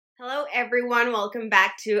Hello, everyone. Welcome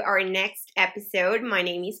back to our next episode. My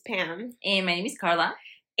name is Pam. And my name is Carla.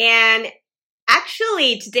 And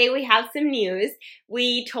actually, today we have some news.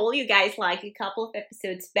 We told you guys like a couple of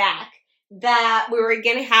episodes back that we were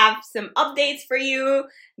going to have some updates for you,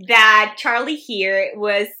 that Charlie here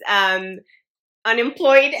was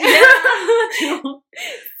unemployed.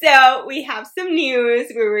 So we have some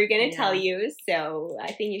news we were going to tell you. So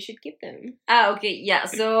I think you should give them. Okay, yeah.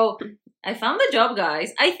 So I found the job,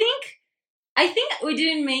 guys. I think we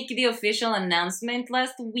didn't make the official announcement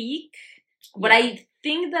last week, but I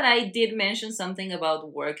think that I did mention something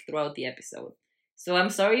about work throughout the episode. So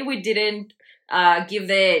I'm sorry we didn't give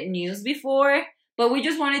the news before, but we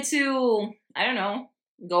just wanted to, I don't know,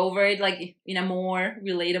 go over it like in a more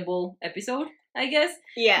relatable episode, I guess.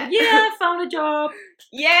 Yeah. Yeah, found a job.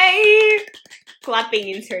 Yay! Clapping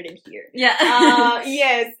inserted here. Yeah.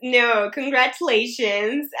 Yes, no,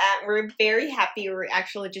 congratulations. We're very happy. We were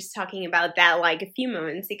actually just talking about that like a few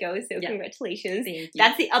moments ago, so congratulations. Thank you.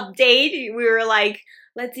 That's the update. We were like,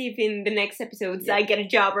 let's see if in the next episodes I get a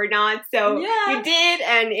job or not. So you did,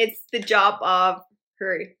 and it's the job of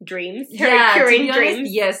her dreams, her current dreams.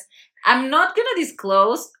 Yes. I'm not gonna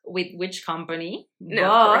disclose with which company. No,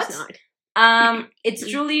 of course not. It's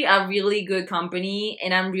truly a really good company,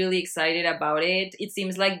 and I'm really excited about it. It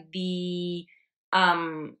seems like the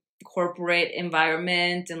corporate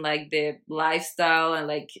environment and like the lifestyle and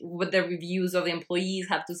like what the reviews of the employees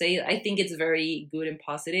have to say, I think it's very good and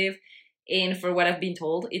positive. And for what I've been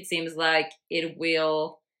told, it seems like it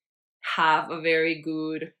will have a very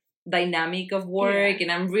good dynamic of work,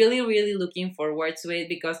 and I'm really, really looking forward to it,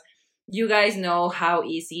 because you guys know how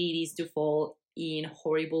easy it is to fall in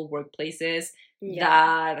horrible workplaces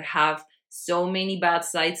that have so many bad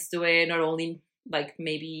sides to it. Not only like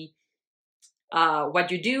maybe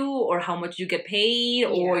what you do or how much you get paid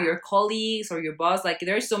or your colleagues or your boss. Like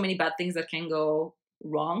there's so many bad things that can go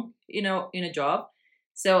wrong, you know, in a job.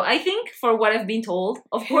 So I think for what I've been told,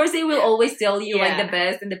 of course they will always tell you like the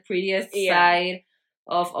best and the prettiest side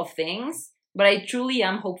of things. But I truly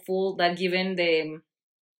am hopeful that given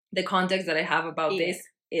the context that I have about this,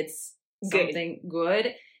 it's something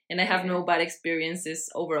good, and I have no bad experiences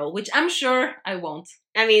overall, which I'm sure I won't.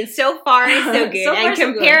 I mean, so far it's so good. So far, and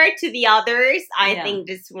so compared to the others, I think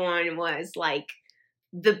this one was like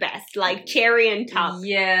the best, like cherry on top.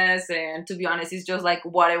 Yes, and to be honest, it's just like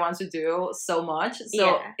what I want to do so much.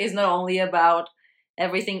 So it's not only about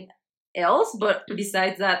everything else, but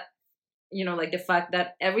besides that, you know, like the fact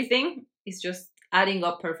that everything is just adding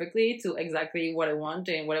up perfectly to exactly what I want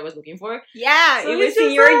and what I was looking for. Yeah, so it was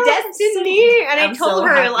your destiny. And I told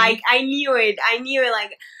her, like, I knew it.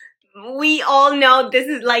 Like, we all know this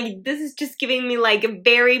is just giving me like a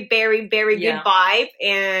very, very, very good vibe.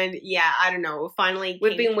 And I don't know. Finally,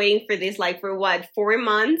 we've been waiting for this like for what, 4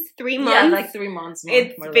 months, 3 months? Yeah, like 3 months.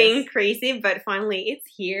 It's been crazy, but finally it's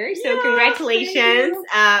here. So congratulations.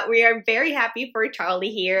 We are very happy for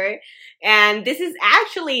Charlie here. And this is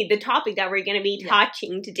actually the topic that we're going to be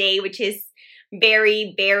touching today, which is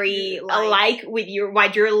very, very alike with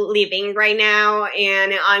what you're living right now.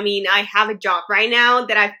 And I mean, I have a job right now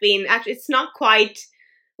that I've been, actually, it's not quite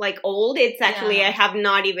like old. It's actually, I have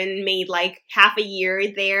not even made like half a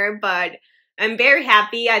year there, but I'm very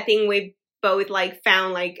happy. I think we've both like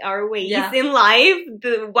found like our ways in life,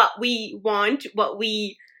 what we want, what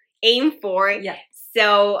we aim for. Yeah.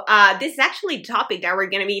 So this is actually the topic that we're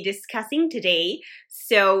going to be discussing today.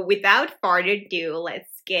 So without further ado,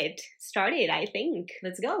 let's get started, I think.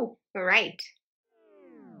 Let's go. All right.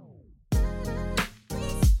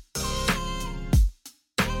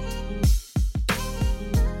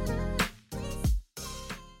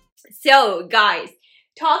 So, guys,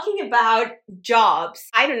 talking about jobs,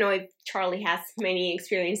 I don't know if Charlie has many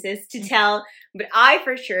experiences to tell, but I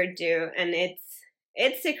for sure do, and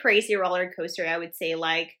it's a crazy roller coaster, I would say.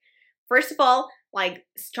 Like, first of all, like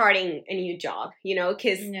starting a new job, you know,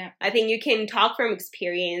 because I think you can talk from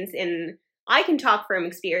experience, and I can talk from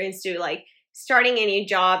experience too. Like starting a new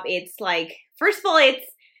job, it's like, first of all, it's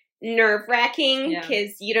nerve-wracking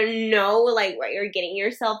because you don't know like what you're getting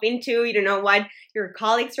yourself into. You don't know what your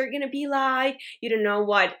colleagues are going to be like. You don't know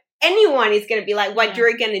what anyone is going to be like, what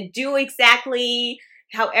you're going to do exactly,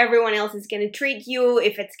 how everyone else is going to treat you,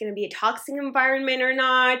 if it's going to be a toxic environment or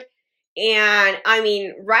not. And I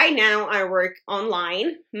mean, right now I work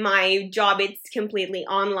online. My job is completely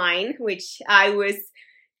online, which I was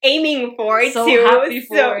aiming for so too. Happy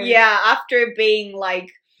for so after being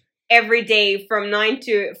like every day from 9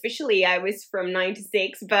 to, officially I was from 9 to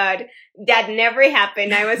 6, but that never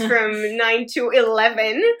happened. I was from 9 to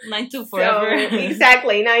 11. 9 to forever. So,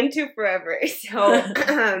 exactly, 9 to forever. So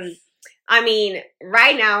I mean,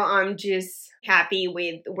 right now I'm just happy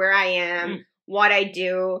with where I am, what I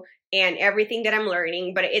do, and everything that I'm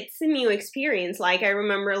learning. But it's a new experience. Like, I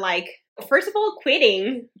remember, like, first of all,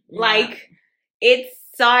 quitting. Like, it's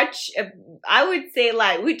such a, I would say,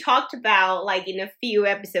 like, we talked about, like, in a few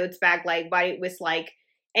episodes back, like, what it was like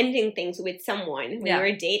ending things with someone when you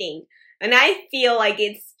were dating. And I feel like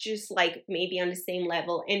it's just, like, maybe on the same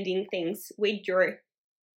level, ending things with your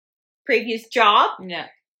previous job. Yeah.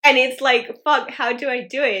 And it's like, fuck, how do I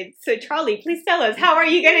do it? So, Charlie, please tell us, how are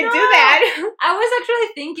you going to do that? I was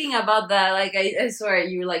actually thinking about that. Like, I swear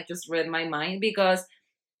you, like, just read my mind, because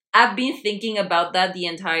I've been thinking about that the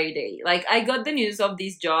entire day. Like, I got the news of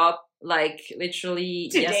this job, like, literally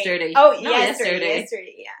yesterday. Oh, no, yesterday,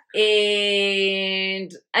 yeah.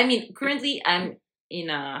 And, I mean, currently I'm in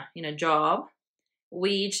a job,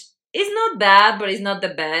 which is not bad, but it's not the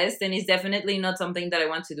best, and it's definitely not something that I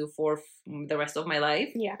want to do for the rest of my life.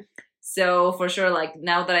 Yeah. So for sure, like,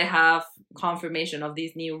 now that I have confirmation of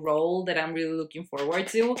this new role that I'm really looking forward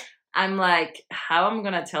to, I'm like, how am I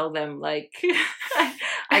gonna tell them, like,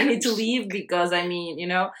 I need to leave? Because, I mean, you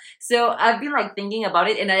know. So I've been, like, thinking about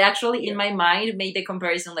it, and I actually in my mind made the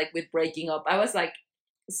comparison, like, with breaking up. I was like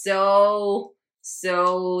so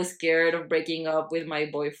scared of breaking up with my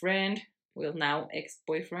boyfriend. Well, now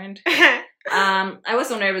ex-boyfriend. I was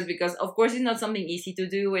so nervous because, of course, it's not something easy to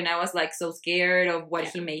do, and I was, like, so scared of what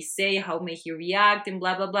he may say, how may he react, and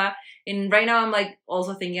blah blah blah. And right now I'm, like,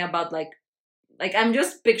 also thinking about, like I'm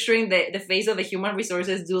just picturing the face of the human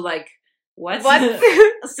resources do, like, what?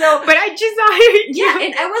 So, but I just hired you. Yeah,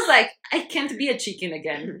 and I was like, I can't be a chicken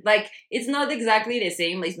again. Like, it's not exactly the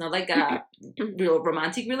same. It's not like a real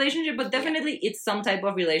romantic relationship, but definitely it's some type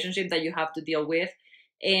of relationship that you have to deal with.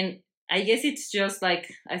 And I guess it's just,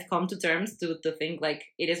 like, I've come to terms to think, like,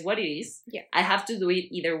 it is what it is. Yeah. I have to do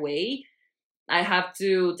it either way. I have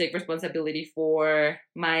to take responsibility for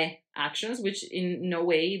my actions, which in no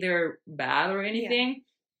way they're bad or anything. Yeah.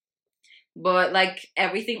 But, like,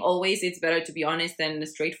 everything always, it's better to be honest and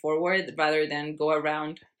straightforward rather than go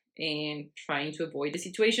around and trying to avoid the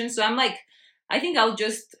situation. So I'm like, I think I'll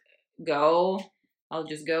just go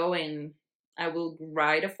and I will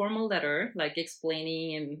write a formal letter, like,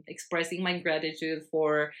 explaining and expressing my gratitude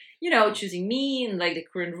for, you know, choosing me and, like, the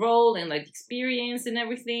current role and, like, experience and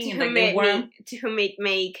everything. To whom it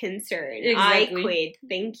may concern. Exactly. I quit.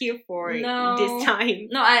 Thank you for this time.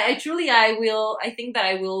 No, I truly, I think that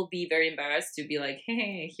I will be very embarrassed to be like,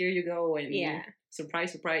 hey, here you go. And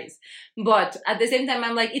surprise, surprise. But at the same time,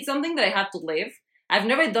 I'm like, it's something that I have to live. I've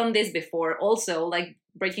never done this before. Also, like,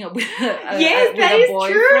 breaking up with yes, that is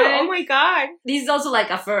true. Oh my god, this is also, like,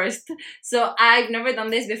 a first. So I've never done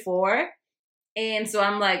this before, and so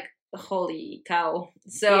I'm like, holy cow.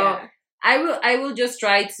 So I will just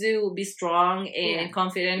try to be strong and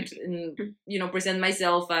confident, and, you know, present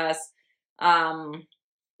myself as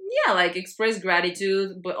like, express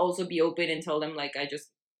gratitude, but also be open and tell them, like, I just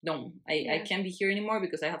don't, I can't be here anymore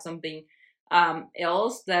because I have something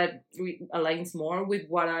else that aligns more with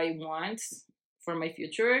what I want for my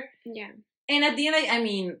future. Yeah. And at the end, I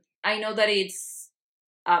mean, I know that it's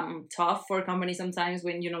tough for companies sometimes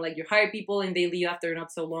when, you know, like, you hire people and they leave after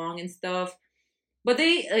not so long and stuff. But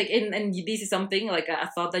they, like, and this is something, like, a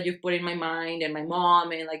thought that you've put in my mind, and my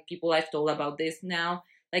mom and, like, people I've told about this now.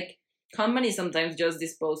 Like, companies sometimes just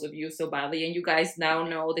dispose of you so badly, and you guys now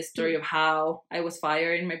know the story of how I was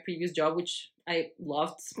fired in my previous job, which I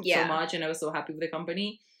loved so much, and I was so happy with the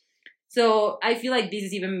company. So I feel like this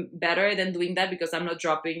is even better than doing that, because I'm not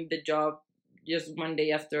dropping the job just one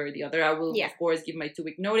day after the other. I will, of course, give my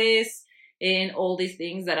 2-week notice and all these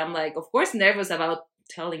things that I'm, like, of course, nervous about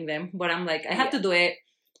telling them. But I'm like, I have to do it.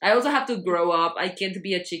 I also have to grow up. I can't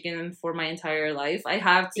be a chicken for my entire life. I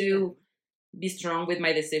have to be strong with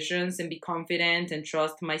my decisions and be confident and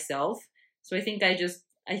trust myself. So I think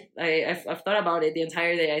I've thought about it the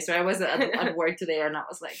entire day. So I was at work today, and I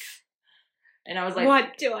was like,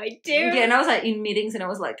 what do I do? Yeah, and I was, like, in meetings, and I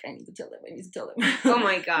was like, I need to tell them. Oh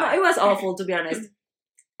my god. No, it was awful, to be honest.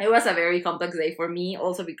 It was a very complex day for me,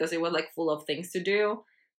 also because it was, like, full of things to do.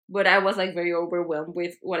 But I was, like, very overwhelmed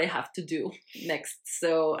with what I have to do next.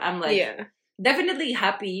 So I'm, like, definitely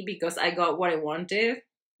happy because I got what I wanted,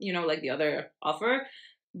 you know, like, the other offer.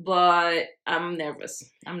 But I'm nervous.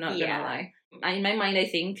 I'm not gonna lie. In my mind, I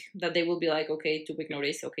think that they will be like, okay, 2-week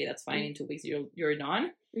notice. Okay, that's fine. In 2 weeks, you're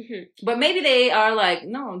done. Mm-hmm. But maybe they are like,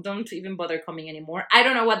 no, don't even bother coming anymore. I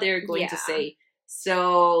don't know what they're going to say.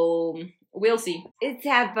 So we'll see. It's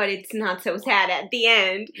sad, but it's not so sad at the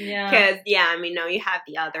end. Yeah. Because, I mean, now you have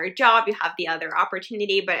the other job, you have the other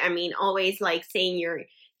opportunity. But, I mean, always, like, saying your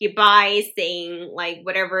goodbyes, saying, like,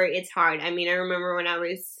 whatever, it's hard. I mean, I remember when I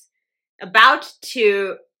was about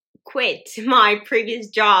to quit my previous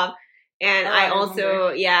job, and I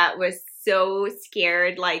also was so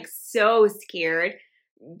scared, like so scared,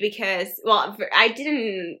 because I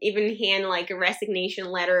didn't even hand like a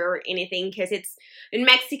resignation letter or anything, because it's in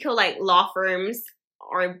Mexico, like law firms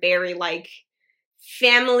are very like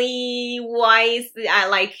family wise.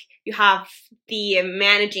 Like you have the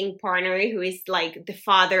managing partner who is like the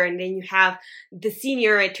father, and then you have the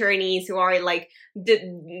senior attorneys who are like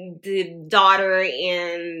the daughter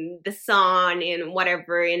and the son and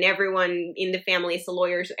whatever, and everyone in the family is a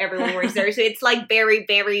lawyer, so everyone works there. So it's like very,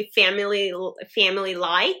 very family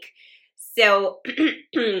like. So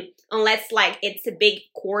unless like it's a big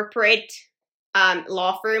corporate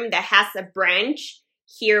law firm that has a branch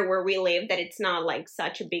here where we live, that it's not like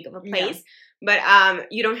such a big of a place. But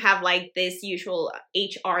you don't have like this usual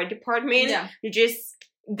HR department. You just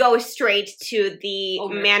go straight to the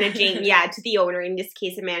owner. Managing, to the owner, in this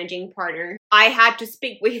case, a managing partner. I had to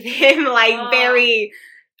speak with him like very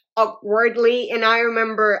awkwardly, and I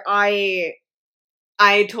remember I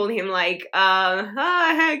told him like, can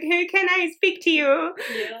I speak to you?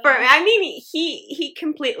 I mean, he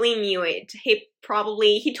completely knew it. He told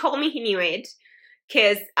me he knew it,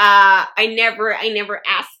 because I never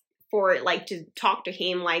asked for like to talk to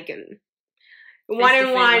him like an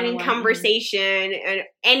one-on-one conversation and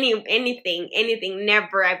anything.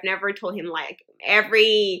 Never. I've never told him like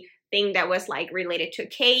everything that was like related to a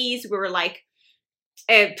case. We were like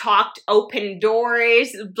talked open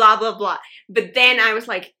doors, blah blah blah. But then I was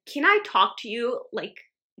like, can I talk to you like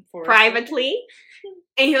privately?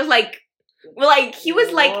 And he was like, he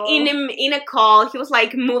was like in a call. He was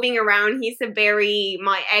like moving around. He's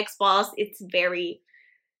my ex-boss. It's very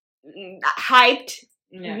hyped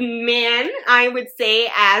man, I would say,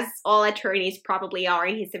 as all attorneys probably are,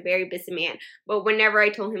 and he's a very busy man. But whenever I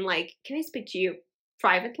told him like, can I speak to you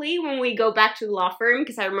privately when we go back to the law firm,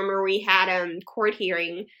 because I remember we had a court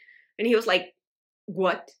hearing, and he was like,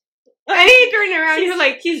 what? And he turned around, he was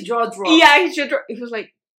like, his jaw dropped. He was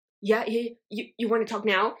like, you want to talk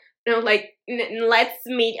now? And I was like, let's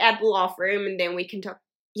meet at the law firm and then we can talk.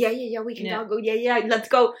 We can talk. Go, let's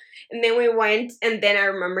go. And then we went, and then I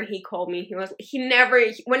remember he called me.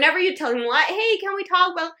 Whenever you tell him like, hey, can we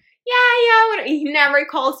talk? Well, he never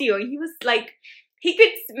calls you. And he was like, he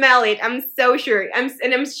could smell it. I'm so sure.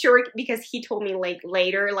 I'm sure because he told me like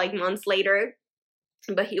later, like months later.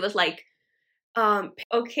 But he was like,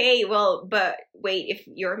 okay, well, but wait, if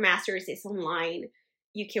your master's is online,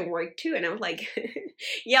 you can work too. And I was like,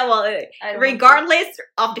 regardless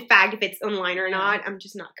of the fact if it's online or not, I'm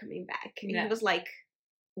just not coming back. And he was like,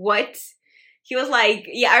 what? He was like,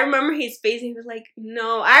 I remember his face, and he was like,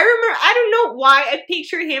 no. I don't know why I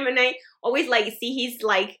picture him, and I always like see his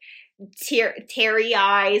like teary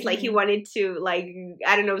eyes, like he wanted to like,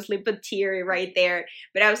 I don't know, slip a tear right there.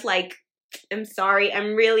 But I was like, I'm sorry,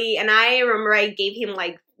 and I remember I gave him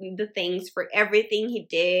like the things for everything he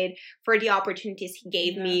did, for the opportunities he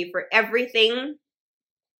gave me, for everything.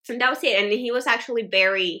 And that was it. And he was actually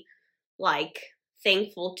very like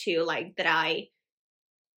thankful too, like that I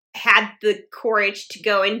had the courage to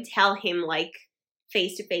go and tell him like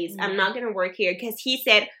face to face, I'm not gonna work here. Because he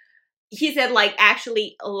said like,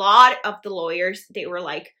 actually a lot of the lawyers, they were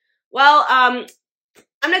like, well, I'm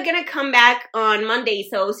not gonna come back on Monday,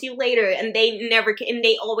 so see you later. And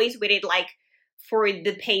they always waited like for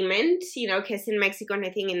the payment, because in Mexico, and I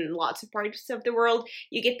think in lots of parts of the world,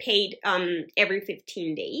 you get paid every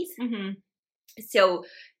 15 days. So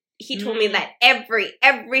he told me that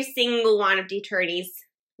every single one of the attorneys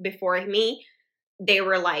before me, they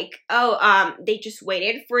were like, they just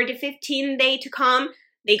waited for the 15th day to come.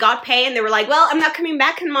 They got paid, and they were like, well, I'm not coming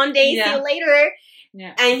back on Monday. See you later.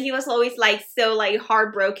 And he was always like so like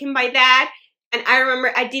heartbroken by that. And I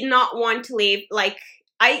remember I did not want to leave. Like,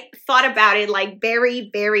 I thought about it like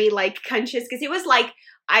very, very like conscious, because it was like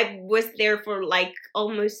I was there for like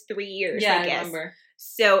almost 3 years, I guess. I remember.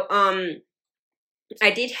 So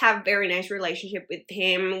I did have very nice relationship with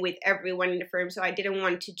him, with everyone in the firm, so I didn't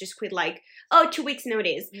want to just quit like, 2 weeks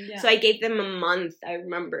notice. So I gave them a month, I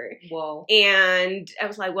remember. Whoa. And I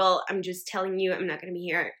was like, well, I'm just telling you, I'm not going to be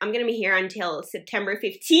here. I'm going to be here until September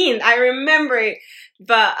 15th. I remember.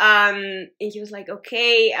 But, and he was like,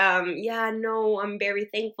 okay, no, I'm very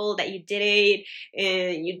thankful that you did it.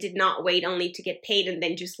 And you did not wait only to get paid and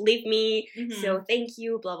then just leave me. So thank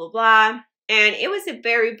you, blah, blah, blah. And it was a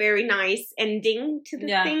very, very nice ending to the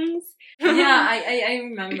things. I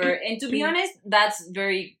remember. And to be honest, that's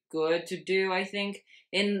very good to do, I think.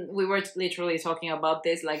 And we were literally talking about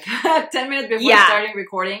this like 10 minutes before starting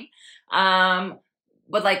recording.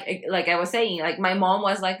 But like I was saying, like my mom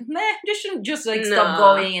was like, "Meh, you shouldn't just like stop No.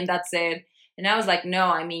 going and that's it." And I was like, "No,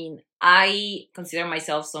 I mean, I consider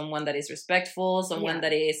myself someone that is respectful, someone Yeah.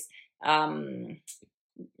 that is,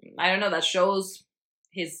 I don't know, that shows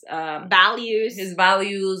his values,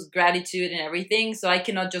 gratitude, and everything. So I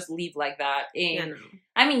cannot just leave like that." And Yeah, no.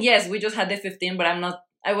 I mean, yes, we just had the 15, but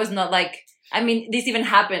I was not like, I mean, this even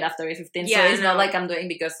happened after the 15, so Yeah, it's I not know. like I'm doing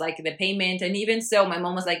because like the payment. And even so, my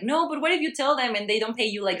mom was like, "No, but what if you tell them and they don't pay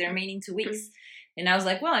you like the remaining 2 weeks?" And I was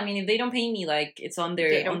like, "Well, I mean, if they don't pay me, like it's on They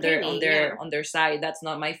their don't pay me, on their side. That's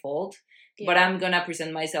not my fault." Yeah. But I'm gonna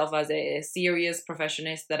present myself as a serious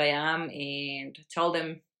professionist that I am and tell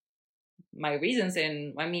them my reasons.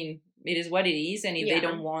 And I mean, it is what it is. And if they Yeah.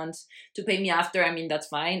 don't want to pay me after, I mean, that's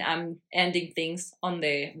fine. I'm ending things on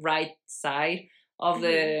the right side of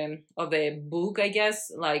the book, I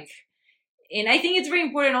guess. Like, and I think it's very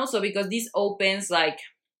important also because this opens like,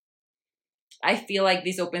 I feel like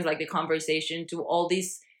this opens like the conversation to all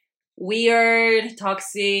these weird,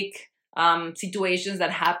 toxic situations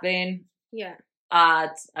that happen Yeah.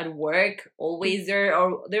 at work. Always there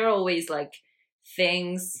are always like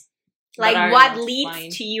things Like that are what not leads fine.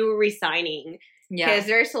 to you resigning? Yeah. Because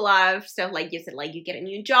there's a lot of stuff like you said, like you get a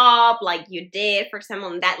new job, like you did for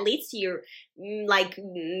someone that leads to you, like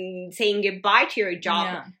saying goodbye to your job.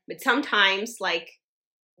 Yeah. But sometimes, like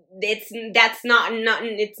it's not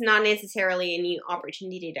necessarily a new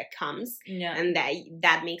opportunity that comes, Yeah. and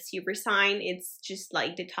that makes you resign. It's just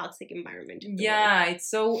like the toxic environment. Of the Yeah, work.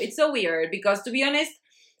 it's so weird because to be honest,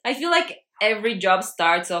 I feel like every job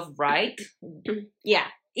starts off right. Yeah.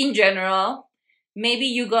 In general, maybe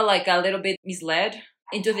you got like a little bit misled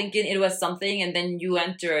into thinking it was something, and then you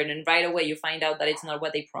enter and right away you find out that it's not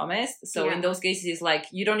what they promised. So Yeah. in those cases, it's like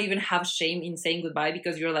you don't even have shame in saying goodbye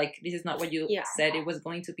because you're like, this is not what you Yeah. said it was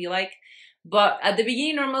going to be like. But at the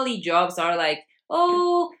beginning, normally jobs are like,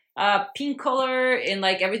 oh, pink color and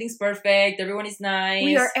like everything's perfect, everyone is nice.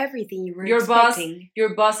 We are everything you were Your expecting.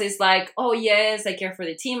 Your boss is like, oh yes, I care for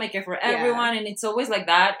the team, I care for everyone, and it's always like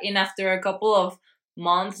that. And after a couple of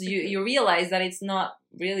months, you realize that it's not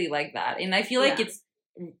really like that. And I feel like Yeah. it's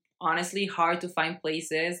honestly hard to find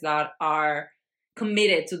places that are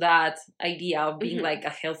committed to that idea of being Mhm. like a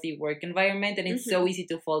healthy work environment. And it's so easy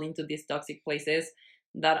to fall into these toxic places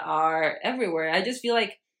that are everywhere. I just feel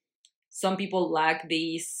like some people lack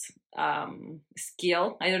this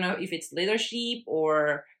skill. I don't know if it's leadership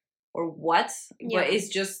or what, Yeah. but it's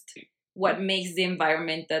just what makes the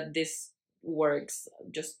environment that this works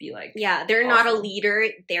just be like. Yeah, they're not a awful. leader,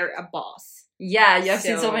 they're a boss. Yeah, I've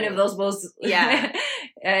seen so many of So- those posts. Yeah.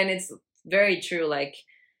 And it's very true. Like,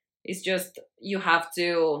 it's just you have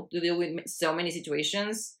to deal with so many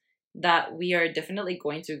situations that we are definitely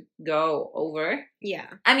going to go over. Yeah.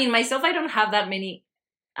 I mean, myself, I don't have that many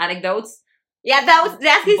anecdotes. Yeah, that's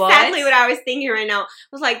exactly But- what I was thinking right now. I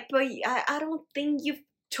was like, but I don't think you've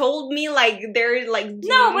told me like they're like doing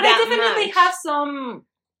No, but I that definitely much. have some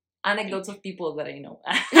anecdotes of people that I know.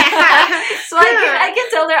 So I can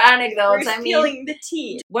tell their anecdotes. We're I mean, spilling the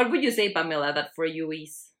tea. what would you say, Pamela, that for you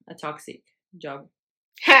is a toxic job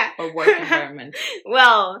or work environment?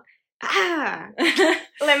 Well,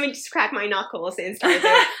 let me just crack my knuckles and start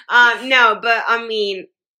there. No, but I mean,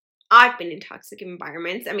 I've been in toxic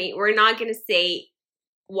environments. I mean, we're not gonna say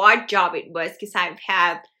what job it was because I've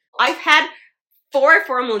had 4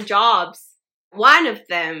 formal jobs. One of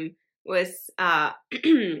them was a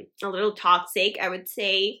little toxic, I would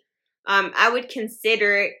say. I would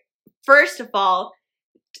consider, first of all,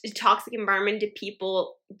 a toxic environment to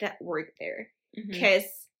people that work there. Mhm. Because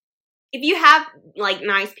if you have like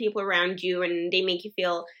nice people around you and they make you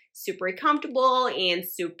feel super comfortable and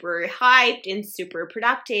super hyped and super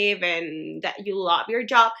productive and that you love your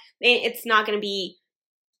job, then it's not going to be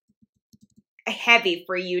heavy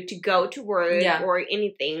for you to go to work Yeah. or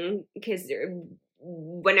anything. Because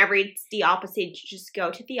whenever it's the opposite, you just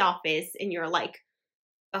go to the office and you're like,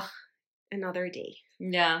 ugh, another day.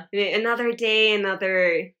 Yeah. Another day,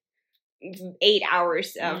 another 8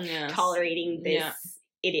 hours of Yes. tolerating this Yeah.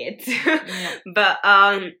 idiot. Yeah. But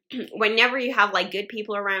whenever you have like good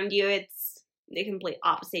people around you, it's the complete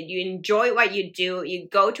opposite. You enjoy what you do. You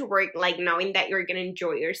go to work like knowing that you're gonna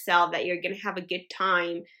enjoy yourself, that you're gonna have a good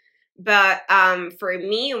time. But for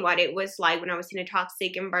me, what it was like when I was in a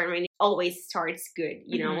toxic environment, it always starts good.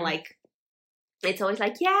 You know, Mhm. like it's always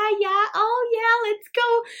like, yeah, oh yeah, let's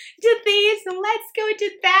go to this and let's go to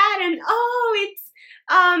that, and oh, it's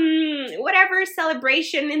whatever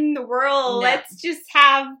celebration in the world. Yeah. Let's just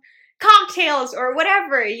have cocktails or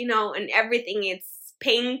whatever, you know, and everything it's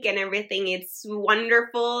pink and everything it's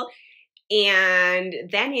wonderful. And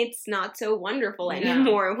then it's not so wonderful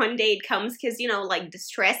anymore. One day it comes because, like the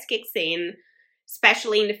stress kicks in,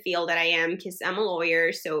 especially in the field that I am, because I'm a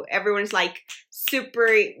lawyer. So everyone's like super,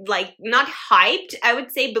 like not hyped, I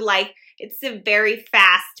would say, but like it's a very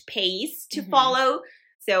fast pace to follow.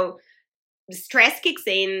 So the stress kicks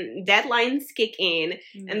in, deadlines kick in,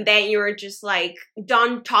 and then you're just like,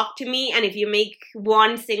 don't talk to me. And if you make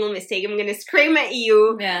one single mistake, I'm gonna scream at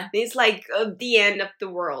you. Yeah. It's like the end of the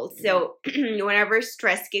world. So whenever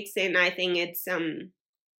stress kicks in, I think it's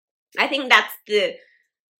I think that's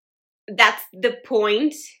the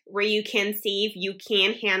point where you can see if you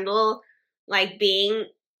can handle like being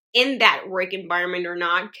in that work environment or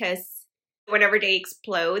not, because whenever they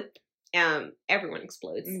explode, everyone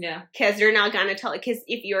explodes. Yeah. Because they're not gonna tell. Because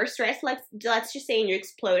if you're stressed, let's just say, and you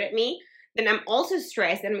explode at me, then I'm also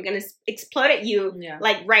stressed, and I'm gonna explode at you,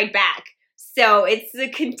 like right back. So it's a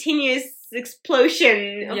continuous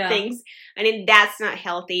explosion of things, and that's not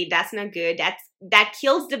healthy. That's not good. That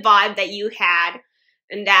kills the vibe that you had,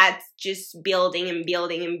 and that's just building and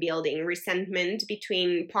building and building resentment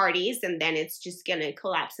between parties, and then it's just gonna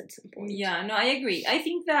collapse at some point. Yeah, no, I agree. I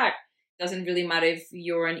think that doesn't really matter if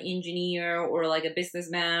you're an engineer or like a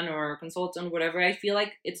businessman or a consultant, whatever. I feel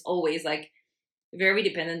like it's always like very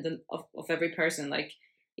dependent of every person. Like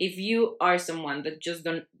if you are someone that just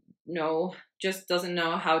doesn't know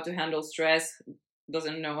how to handle stress,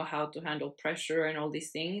 doesn't know how to handle pressure and all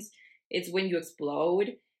these things, it's when you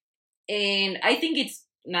explode. And I think it's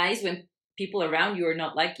nice when people around you are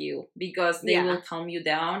not like you, because they will calm you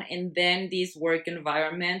down, and then this work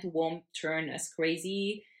environment won't turn as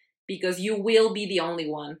crazy, because you will be the only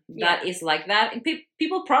one that is like that. And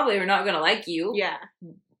people probably are not going to like you. Yeah.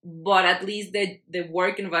 But at least the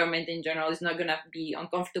work environment in general is not going to be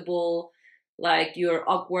uncomfortable, like you're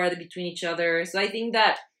awkward between each other. So I think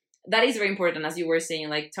that is very important, as you were saying.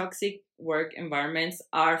 Like toxic work environments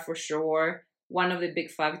are for sure one of the big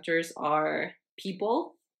factors are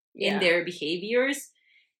people in their behaviors.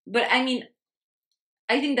 But I mean,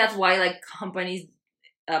 I think that's why like companies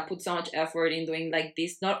put so much effort in doing like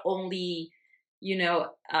this, not only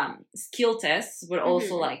skill tests, but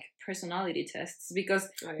also like personality tests, because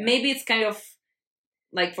maybe it's kind of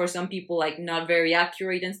like for some people like not very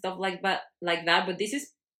accurate and stuff like that, but this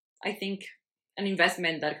is, I think, an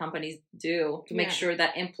investment that companies do to make sure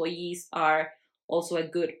that employees are also a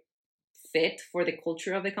good fit for the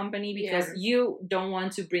culture of the company, because you don't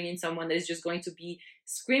want to bring in someone that is just going to be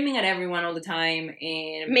screaming at everyone all the time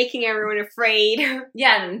and making everyone afraid.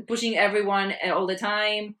 And pushing everyone all the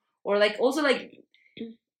time, or like also like,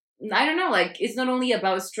 I don't know, like it's not only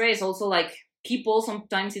about stress, also like people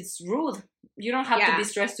sometimes it's rude. You don't have to be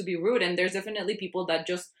stressed to be rude, and there's definitely people that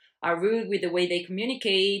just are rude with the way they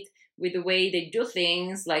communicate, with the way they do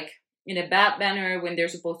things, like in a bad manner when they're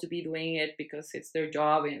supposed to be doing it because it's their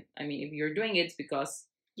job. And I mean, if you're doing it, it's because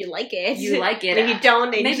you like it. And if you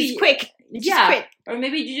don't, then maybe you just quit. Or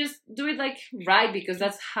maybe you just do it like right because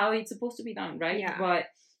that's how it's supposed to be done, right? Yeah. But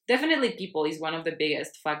definitely people is one of the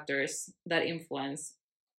biggest factors that influence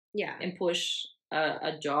and push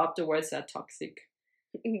a job towards a toxic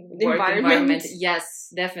work environment.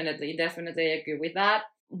 Yes, definitely I agree with that.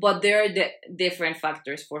 But there are different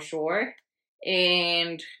factors for sure,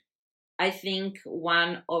 and I think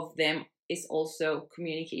one of them is also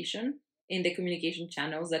communication, in the communication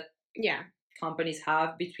channels that companies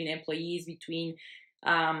have between employees, between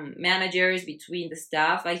managers, between the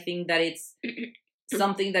staff. I think that it's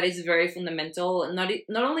something that is very fundamental, not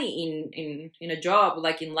only in a job,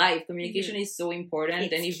 like in life. Communication is so important.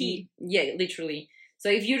 It's and if key. Literally. So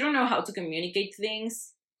if you don't know how to communicate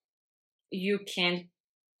things, you can't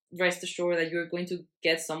rest assured that you're going to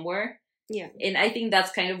get somewhere. Yeah. And I think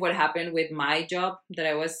that's kind of what happened with my job, that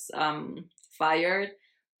I was fired.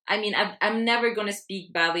 I mean, I'm never going to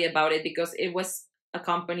speak badly about it because it was a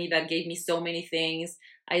company that gave me so many things.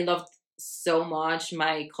 I loved so much.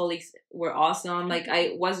 My colleagues were awesome. Like,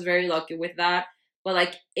 I was very lucky with that. But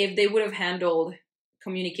like, if they would have handled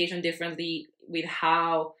communication differently with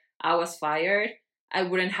how I was fired, I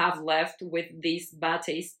wouldn't have left with this bad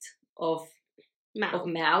taste of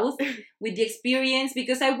mouth with the experience,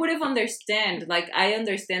 because I would have understand. Like, I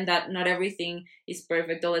understand that not everything is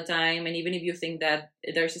perfect all the time, and even if you think that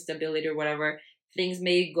there's a stability or whatever, things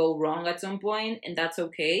may go wrong at some point, and that's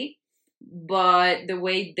okay. But the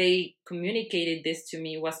way they communicated this to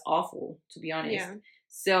me was awful, to be honest.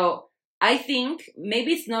 So I think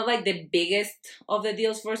maybe it's not like the biggest of the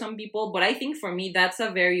deals for some people, but I think for me that's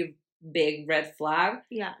a very big red flag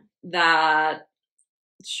that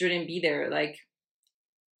shouldn't be there. Like,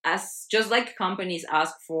 as just like companies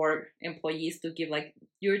ask for employees to give like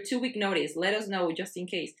your 2-week notice, let us know just in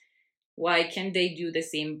case. why can't they do the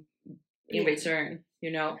same in return,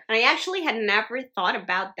 you know? I actually had never thought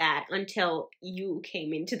about that until you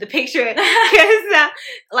came into the picture. Because,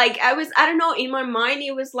 like, I don't know, in my mind,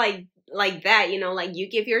 it was like that, you know, like, you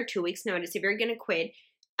give your 2 weeks notice if you're gonna quit,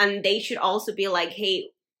 and they should also be like,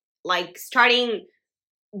 hey, like, starting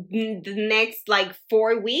the next, like,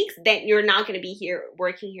 4 weeks, then you're not gonna be here,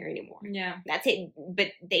 working here anymore. Yeah. That's it.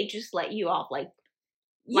 But they just let you off, like,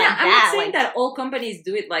 yeah, like I'm that, not saying like, that all companies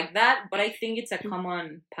do it like that, but I think it's a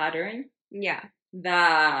common pattern yeah.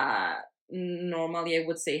 that normally I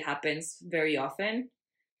would say happens very often.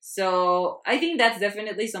 So I think that's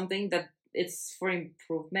definitely something that it's for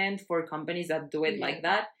improvement for companies that do it like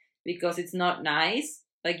that, because it's not nice.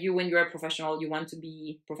 Like, you, when you're a professional, you want to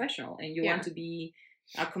be professional and you want to be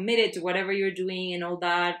committed to whatever you're doing and all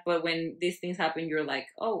that. But when these things happen, you're like,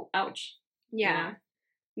 oh, ouch. Yeah. You know?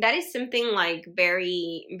 That is something, like,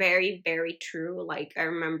 very, very, very true. Like, I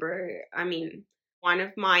remember, I mean, one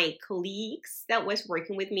of my colleagues that was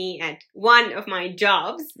working with me at one of my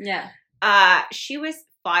jobs, she was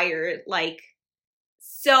fired, like,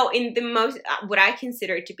 so in the most, what I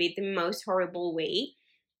consider to be the most horrible way.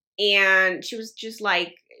 And she was just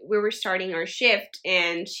like, we were starting our shift,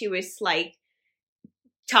 and she was, like,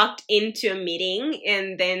 tucked into a meeting,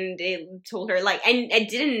 and then they told her, like, and I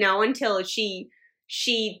didn't know until she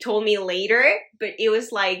told me later, but it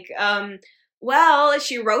was like, well,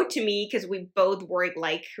 she wrote to me because we both work,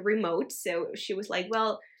 like, remote. So she was like,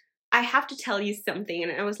 well, I have to tell you something.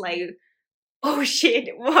 And I was like, oh shit,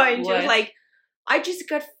 what? And she was like, I just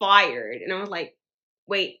got fired. And I was like,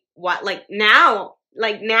 wait, what? Like, now?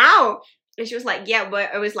 Like, now? And she was like, yeah,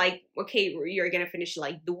 but I was like, okay, you're gonna finish,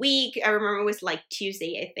 like, the week. I remember it was, like,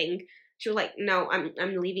 Tuesday, I think. She was like, no,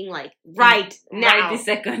 I'm leaving, like, right now. Right this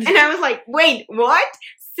second. And I was like, wait, what?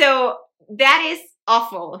 So that is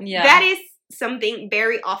awful. Yeah. That is something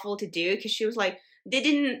very awful to do, because she was like, they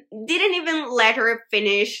didn't even let her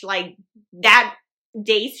finish, like, that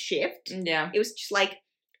day's shift. Yeah. It was just like,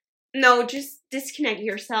 no, just disconnect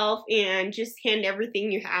yourself and just hand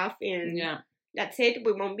everything you have, and that's it.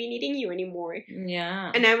 We won't be needing you anymore.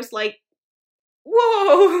 Yeah. And I was like,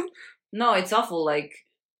 whoa. No, it's awful. Like,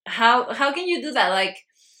 how can you do that? Like,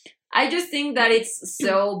 I just think that it's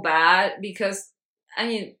so bad, because, I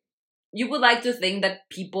mean, you would like to think that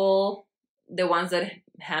people, the ones that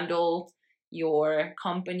handle your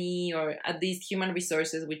company, or at least human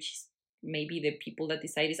resources, which is maybe the people that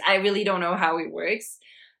decide this, I really don't know how it works.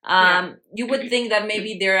 You would think that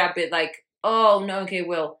maybe they're a bit like, oh, no, okay,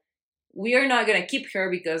 well, we are not going to keep her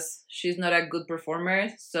because she's not a good performer,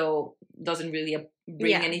 so doesn't really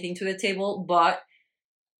bring anything to the table, but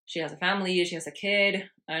she has a family, she has a kid,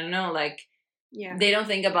 I don't know, like, they don't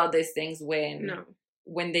think about these things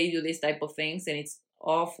when they do these type of things, and it's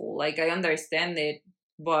awful. Like, I understand it,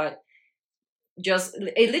 but just,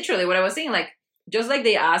 literally what I was saying, like, just like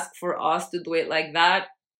they ask for us to do it like that,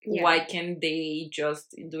 why can't they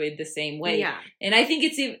just do it the same way? Yeah. And I think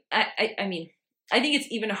it's, I mean, I think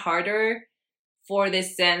it's even harder, for the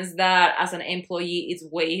sense that as an employee, it's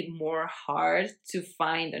way more hard to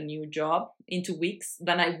find a new job in 2 weeks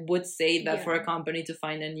than I would say that for a company to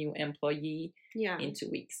find a new employee in 2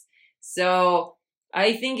 weeks. So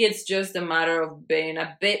I think it's just a matter of being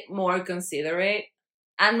a bit more considerate.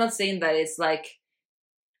 I'm not saying that it's like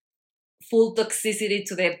full toxicity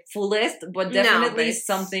to the fullest, but definitely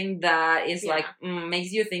something that is like,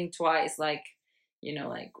 makes you think twice, like, you know,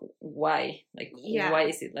 like, why? Like, why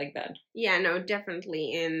is it like that? Yeah, no,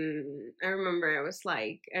 definitely. And I remember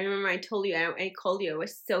I told you, I called you, I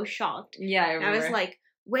was so shocked. Yeah, I remember. I was like,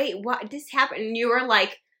 wait, what? This happened? And you were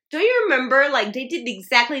like, don't you remember, like, they did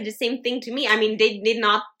exactly the same thing to me? I mean, they did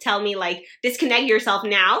not tell me, like, disconnect yourself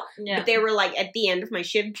now. Yeah. But they were, like, at the end of my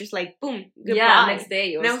shift, just like, boom, goodbye. Yeah, next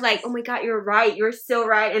day. And I was like, oh my God, you're right. You're so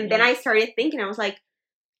right. And then I started thinking, I was like,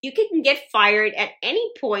 you can get fired at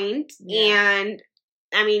any point. And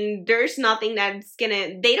I mean, there's nothing that's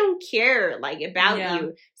they don't care, like, about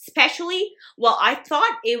you. Especially, well, I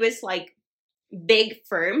thought it was, like, big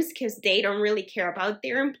firms, because they don't really care about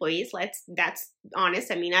their employees. That's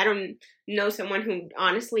honest. I mean, I don't know someone who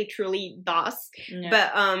honestly, truly does.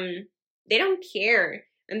 But, they don't care.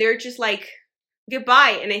 And they're just like,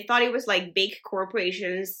 goodbye. And I thought it was, like, big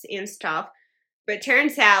corporations and stuff. But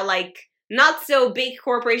turns out, like, not so big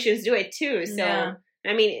corporations do it too. So,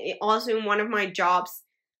 I mean, also in one of my jobs,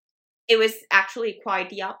 it was actually quite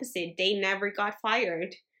the opposite. They never got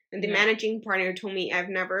fired. And the managing partner told me, I've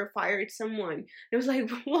never fired someone. And I was like,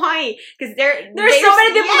 why? Because there's so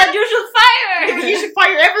many people that you should fire. You should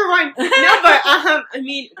fire everyone. No, but I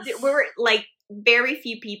mean, we were, like, very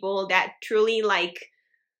few people that truly, like,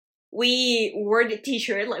 we wore the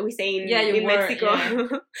t-shirt like we say in Mexico. Yeah.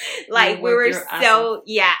 Like we were so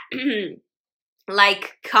off.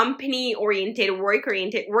 like company oriented, work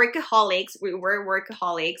oriented, workaholics. We were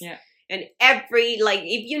workaholics. Yeah. And every, like,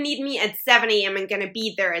 if you need me at 7 a.m., I'm gonna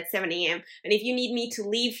be there at 7 a.m. And if you need me to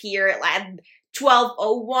leave here at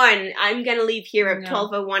 12:01, I'm gonna leave here at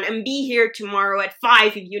 12:01 and be here tomorrow at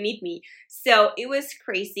 5 if you need me. So it was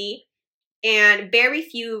crazy. And very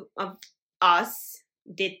few of us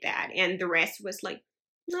did that. And the rest was like,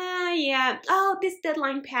 yeah, oh, this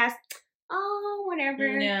deadline passed. Oh, whatever.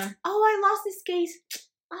 Yeah. Oh, I lost this case.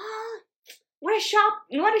 Oh, what a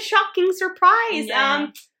shocking surprise. Yeah.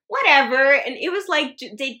 Whatever. And it was like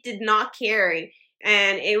they did not care.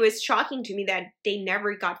 And it was shocking to me that they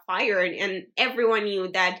never got fired. And everyone knew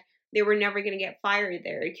that they were never going to get fired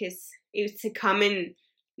there because it was a common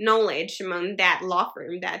knowledge among that law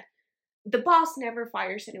firm that the boss never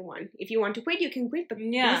fires anyone. If you want to quit, you can quit, but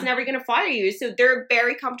he's never going to fire you. So they're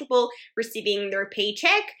very comfortable receiving their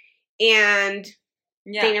paycheck and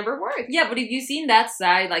they never work. Yeah, but if you see in that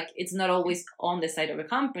side, like, it's not always on the side of a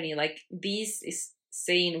company. Like, this is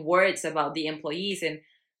saying words about the employees and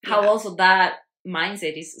how also that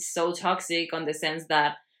mindset is so toxic on the sense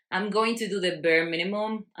that I'm going to do the bare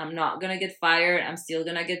minimum. I'm not going to get fired. I'm still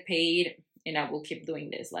going to get paid. And I will keep doing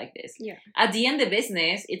this like this. Yeah. At the end, the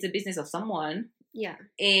business, it's a business of someone. Yeah.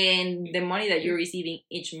 And the money that you're receiving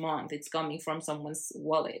each month, it's coming from someone's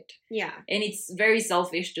wallet. Yeah. And it's very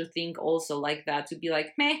selfish to think also like that, to be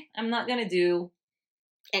like, meh, I'm not going to do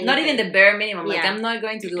anything. Not even the bare minimum. Like, I'm not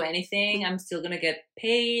going to do anything. I'm still going to get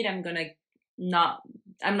paid. I'm not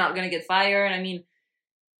going to get fired. I mean,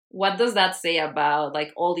 what does that say about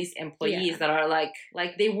like all these employees that are like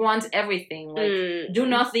they want everything, like do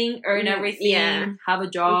nothing, earn everything, have a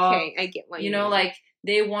job. Okay, I get what you know, like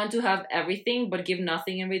they want to have everything but give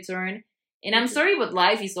nothing in return. And I'm sorry, but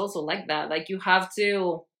life is also like that. Like, you have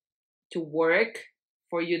to work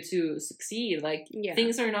for you to succeed. Like,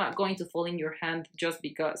 things are not going to fall in your hand just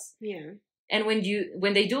because. Yeah. And when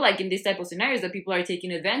they do, like in this type of scenarios that people are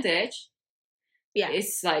taking advantage,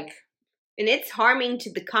 it's like. And it's harming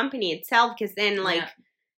to the company itself because then, like,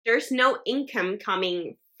 there's no income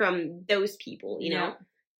coming from those people, you know?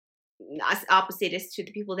 As opposite as to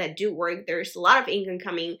the people that do work, there's a lot of income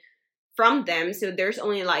coming from them. So there's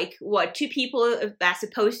only, like, 2 people as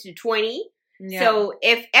opposed to 20? Yeah. So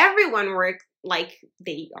if everyone worked like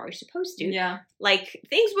they are supposed to, like,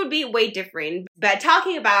 things would be way different. But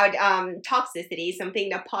talking about toxicity, something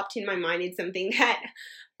that popped in my mind is something that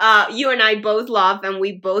you and I both love, and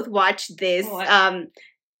we both watched this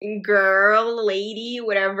girl, lady,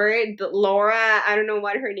 whatever, Laura, I don't know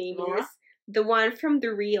what her name is. The one from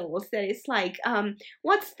the Reels that is like,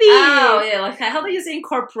 what's the... Oh, yeah, like, how do you say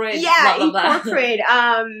incorporate? Yeah, blah, blah, incorporate,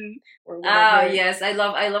 Oh, yes, I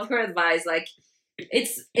love her advice. Like,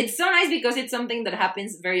 it's so nice because it's something that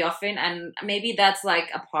happens very often, and maybe that's like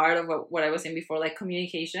a part of what I was saying before, like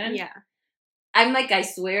communication. Yeah. I'm like, I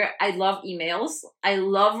swear, I love emails. I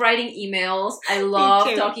love writing emails. I love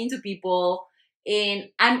talking to people. And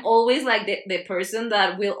I'm always like the person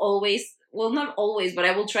that will always, well, not always, but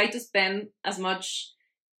I will try to spend as much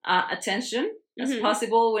attention as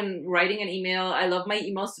possible when writing an email. I love my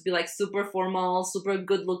emails to be like super formal, super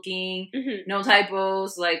good looking, no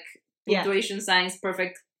typos, like punctuation signs,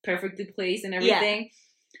 perfectly placed and everything.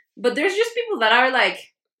 But there's just people that are like,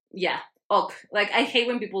 like, I hate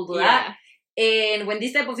when people do that. And when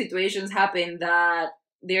these type of situations happen that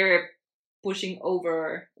they're pushing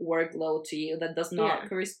over workload to you that does not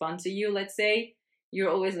correspond to you, let's say, you're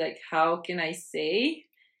always like, how can I say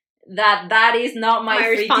that is not my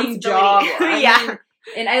freaking job? I mean,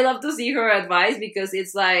 and I love to see her advice because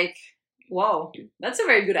it's like, wow, that's a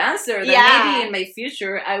very good answer that maybe in my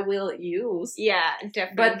future I will use. Yeah,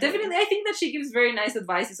 definitely. But definitely, I think that she gives very nice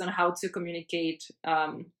advices on how to communicate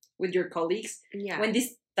with your colleagues when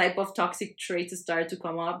this type of toxic traits start to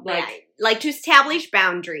come up, like to establish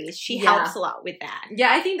boundaries. She helps a lot with that. Yeah,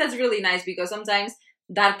 I think that's really nice because sometimes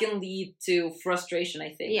that can lead to frustration,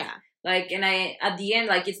 I think. Yeah. Like, and at the end,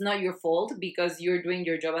 like, it's not your fault because you're doing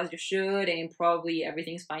your job as you should and probably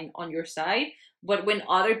everything's fine on your side. But when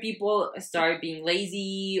other people start being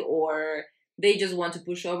lazy or they just want to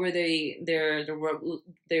push over their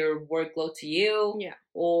workload to you,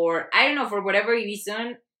 or I don't know, for whatever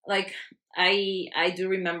reason, like, I do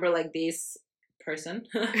remember like this person,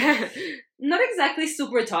 not exactly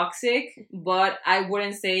super toxic, but I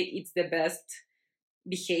wouldn't say it's the best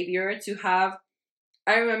behavior to have.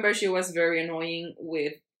 I remember she was very annoying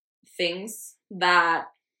with things that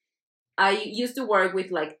I used to work with,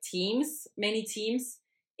 like many teams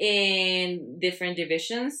in different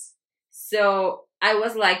divisions. So I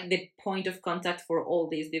was like the point of contact for all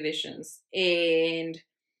these divisions, and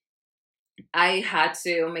I had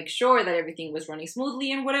to make sure that everything was running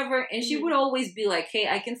smoothly and whatever. And she would always be like, hey,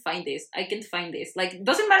 I can find this. I can find this. Like,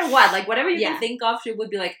 doesn't matter what. Like, whatever you can think of, she would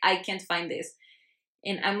be like, I can't find this.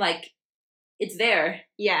 And I'm like, it's there.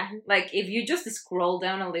 Yeah. Like, if you just scroll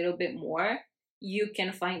down a little bit more, you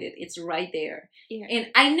can find it. It's right there. Yeah. And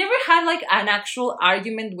I never had like an actual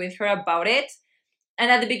argument with her about it. And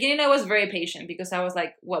at the beginning, I was very patient because I was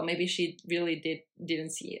like, well, maybe she really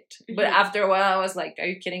didn't see it. But after a while, I was like, are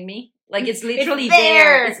you kidding me? Like, it's literally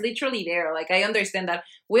there. It's literally there. Like, I understand that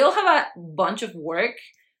we all have a bunch of work,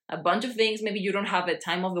 a bunch of things. Maybe you don't have the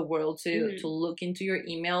time of the world to look into your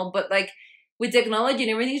email. But like, with technology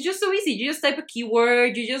and everything, it's just so easy. You just type a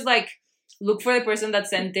keyword. You just like look for the person that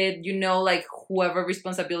sent it. You know, like whoever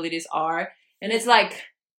responsibilities are. And it's like,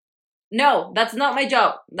 no, that's not my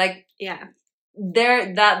job. Like, yeah.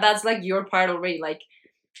 That's like your part already. Like,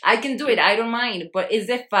 I can do it, I don't mind, but it's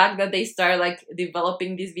the fact that they start like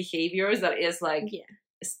developing these behaviors that is like,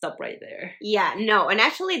 stop right there. Yeah, no, and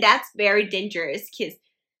actually that's very dangerous because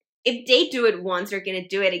if they do it once, they're gonna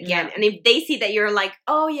do it again. And if they see that you're like,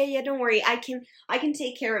 oh yeah, don't worry, I can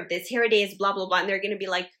take care of this, here it is, blah blah blah, and they're gonna be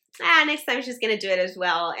like, next time she's gonna do it as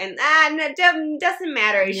well, and no, it doesn't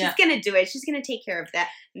matter, she's gonna do it, she's gonna take care of that.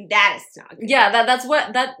 That is not good. Yeah,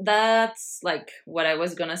 that's like what I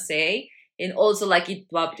was gonna say. And also, like, it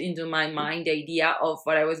popped into my mind the idea of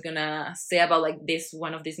what I was gonna say about like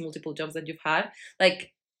one of these multiple jobs that you've had, like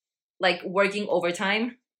working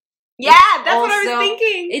overtime. Yeah, that's what I was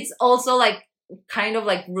thinking. It's also like kind of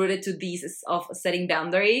like rooted to these of setting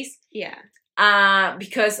boundaries. Yeah.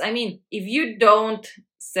 Because I mean, if you don't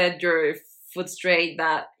set your foot straight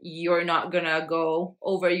that you're not gonna go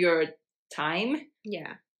over your time,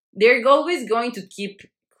 they're always going to keep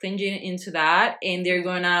clinging into that, and they're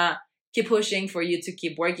gonna keep pushing for you to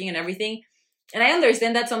keep working and everything. And I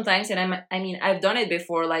understand that sometimes, and I've done it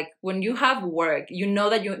before. Like, when you have work, you know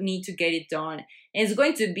that you need to get it done, and it's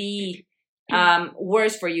going to be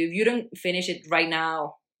worse for you if you don't finish it right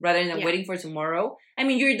now rather than waiting for tomorrow. I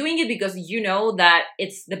mean, you're doing it because you know that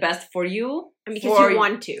it's the best for you, and because you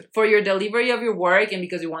want to, for your delivery of your work, and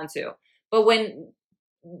because you want to. But when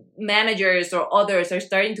managers or others are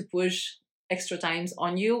starting to push extra times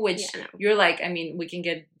on you, which you're like, I mean, we can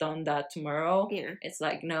get done that tomorrow. Yeah. It's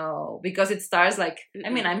like, no, because it starts like, I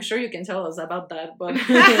mean, I'm sure you can tell us about that, but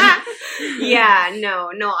yeah,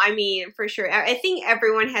 no, I mean, for sure. I think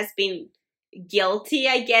everyone has been guilty,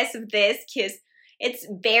 I guess, of this, because it's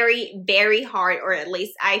very, very hard, or at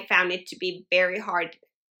least I found it to be very hard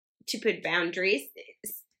to put boundaries,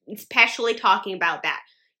 especially talking about that,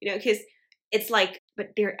 because it's like, but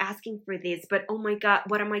they're asking for this, but oh my God,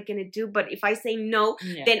 what am I going to do? But if I say no,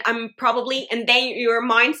 then I'm probably, and then your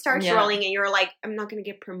mind starts rolling and you're like, I'm not going to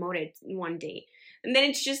get promoted one day. And then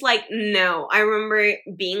it's just like, no. I remember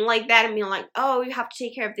being like that and being like, oh, you have to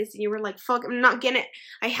take care of this. And you were like, fuck, I'm not gonna,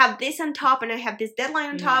 I have this on top and I have this deadline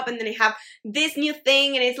on top and then I have this new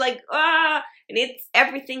thing and it's like, and it's,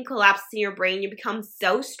 everything collapses in your brain. You become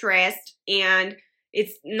so stressed and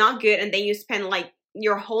it's not good. And then you spend like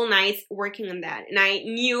your whole nights working on that. And I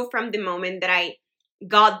knew from the moment that I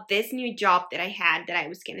got this new job that I had that I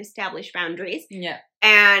was going to establish boundaries. Yeah.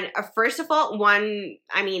 And first of all,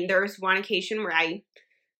 there was one occasion where I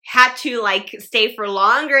had to like stay for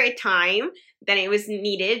longer time than it was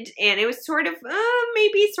needed. And it was sort of,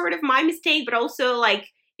 maybe sort of my mistake, but also like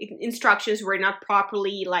instructions were not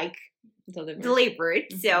properly like delivered.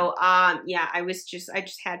 Mm-hmm. So, I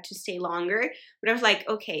just had to stay longer, but I was like,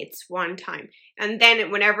 okay, it's one time. And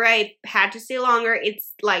then whenever I had to stay longer,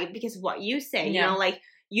 it's like, because of what you say, like,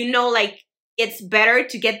 it's better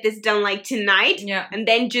to get this done like tonight and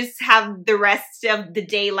then just have the rest of the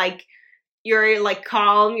day, like you're like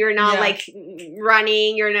calm, you're not like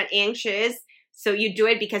running, you're not anxious. So you do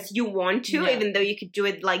it because you want to, even though you could do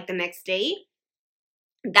it like the next day.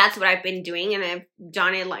 That's what I've been doing, and I've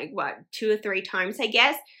done it like 2 or 3 times, I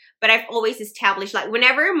guess. But I've always established, like,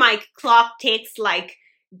 whenever my clock takes like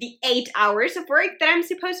the 8 hours of work that I'm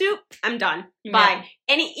supposed to, I'm done. Bye.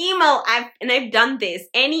 Any email I've done this.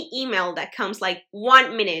 Any email that comes like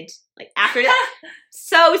 1 minute, like after that,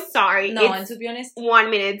 so sorry. No, and to be honest,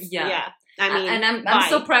 1 minute. Yeah. I mean, and I'm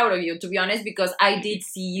so proud of you, to be honest, because I did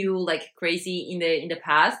see you like crazy in the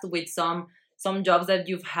past with some jobs that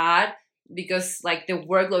you've had. Because like the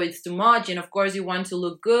workload is too much, and of course you want to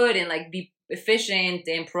look good and like be efficient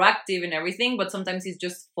and proactive and everything, but sometimes it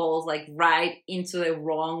just falls like right into the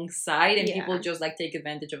wrong side, and people just like take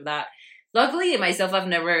advantage of that. Luckily myself, I've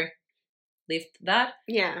never lived that.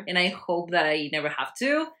 Yeah. And I hope that I never have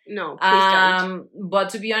to. No, please don't. But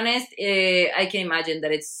to be honest, I can imagine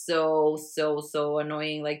that it's so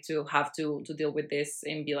annoying, like, to have to deal with this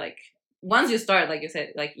and be like, once you start, like you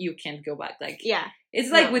said, like, you can't go back. Like, Yeah.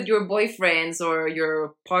 it's like with your boyfriends or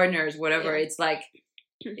your partners, whatever. Yeah. It's like,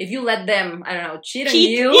 if you let them, I don't know, cheat on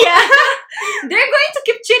Cheat, you, yeah. they're going to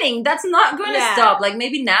keep cheating. That's not going to Yeah. stop. Like,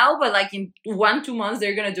 maybe now, but like in 1-2 months,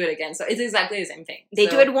 they're going to do it again. So it's exactly the same thing. They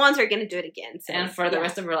So- do it once, they're gonna do it again. So, and for the yeah.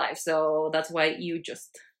 rest of your life. So that's why you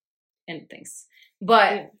just end things.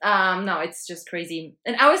 But no, it's just crazy.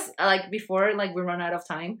 And I was like, before like we run out of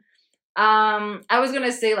time, I was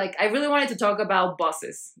gonna say, like, I really wanted to talk about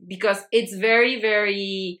bosses, because it's very,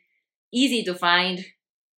 very easy to find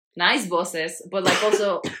nice bosses, but like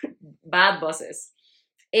also bad bosses.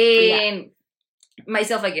 And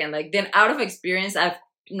myself, again, like, then out of experience, I've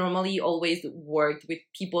normally always worked with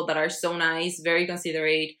people that are so nice, very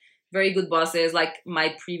considerate, very good bosses. Like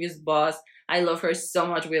my previous boss, I love her so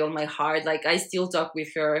much with all my heart. Like, I still talk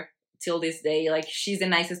with her till this day. Like, she's the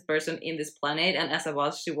nicest person in this planet, and as a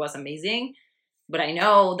boss, she was amazing. But I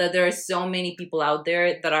know that there are so many people out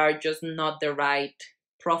there that are just not the right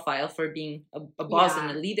profile for being a boss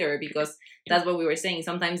and a leader, because that's what we were saying.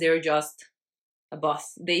 Sometimes they're just a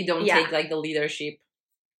boss. They don't take like the leadership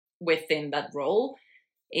within that role.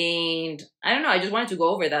 And I don't know, I just wanted to go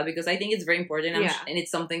over that because I think it's very important, and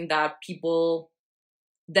it's something that people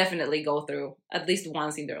definitely go through at least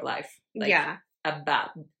once in their life. Like, a bad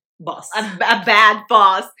boss. A bad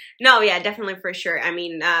boss. No, yeah, definitely, for sure. I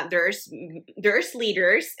mean, there's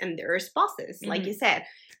leaders and there's bosses, like you said.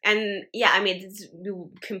 And yeah, I mean, it's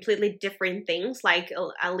completely different things. Like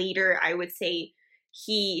a leader, I would say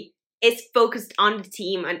he is focused on the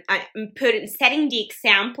team and setting the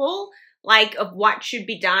example, like, of what should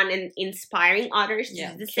be done, and inspiring others to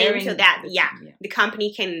do the same, so that the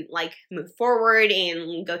company can like move forward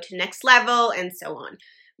and go to the next level and so on.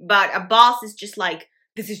 But a boss is just like,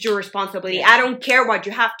 this is your responsibility. I don't care what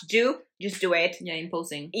you have to do. Just do it. Yeah,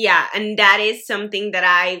 imposing. Yeah, and that is something that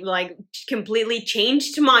I like completely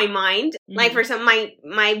changed my mind. Like, for some,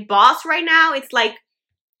 my boss right now, it's like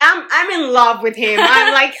I'm in love with him.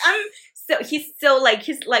 He's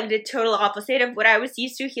like the total opposite of what I was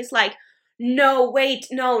used to. He's like, no, wait,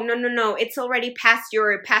 no. It's already past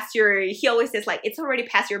your. He always says, like, it's already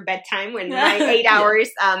past your bedtime when my 8 hours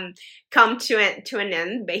come to an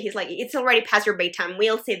end. But he's like, it's already past your bedtime.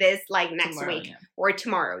 We'll see this like next week or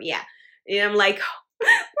tomorrow. Yeah, and I'm like,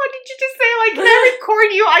 what did you just say? Like, can I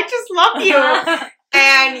record you? I just love you.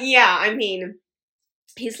 And yeah, I mean,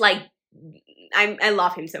 he's like, I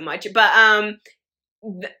love him so much, but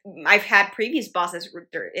I've had previous bosses.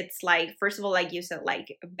 It's like, first of all, like you said,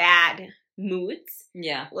 like bad moods.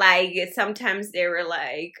 Yeah. Like sometimes they were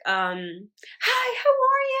like, hi, how are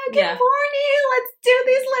you? Good morning. Let's do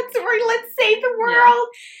this. Let's save the world.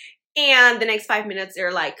 Yeah. And the next 5 minutes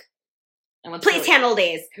they're like, please handle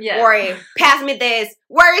this. Yeah. Or pass me this.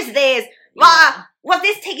 Where is this? Yeah. Was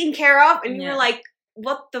this taken care of? And you're like,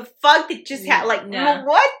 what the fuck did just happen? Like,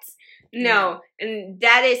 what? No, and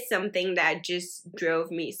that is something that just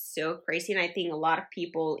drove me so crazy. And I think a lot of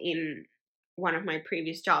people in one of my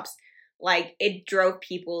previous jobs, like, it drove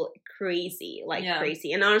people crazy,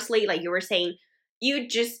 crazy. And honestly, like you were saying, you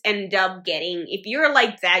just end up getting, if you're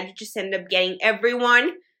like that, you just end up getting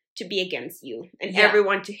everyone to be against you and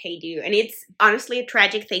everyone to hate you. And it's honestly a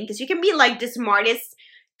tragic thing, because you can be like the smartest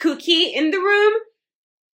cookie in the room,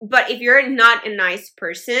 but if you're not a nice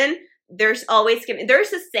person, there's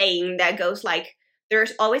a saying that goes like,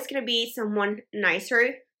 there's always gonna be someone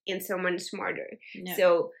nicer and someone smarter. Yeah.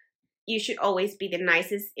 So you should always be the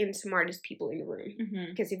nicest and smartest people in the room,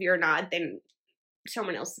 because if you're not, then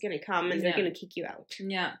someone else is gonna come and they're gonna kick you out.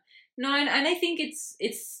 Yeah. No, and I think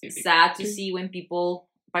it's sad to see when people,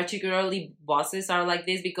 particularly bosses, are like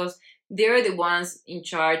this, because they're the ones in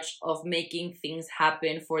charge of making things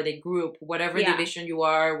happen for the group, whatever division you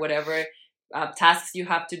are, whatever tasks you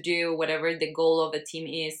have to do, whatever the goal of the team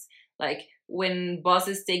is. Like, when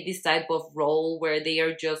bosses take this type of role where they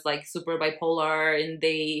are just like super bipolar and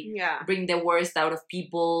they bring the worst out of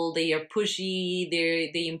people, they are pushy,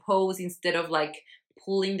 they impose instead of like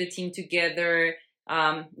pulling the team together,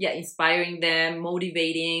 inspiring them,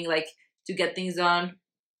 motivating, like, to get things done.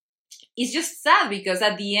 It's just sad, because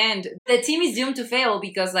at the end the team is doomed to fail,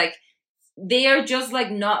 because like they are just like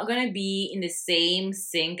not gonna be in the same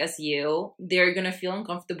sync as you. They're gonna feel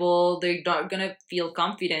uncomfortable. They're not gonna feel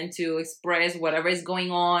confident to express whatever is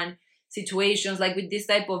going on. Situations like with this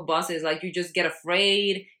type of bosses, like, you just get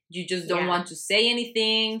afraid. You just don't want to say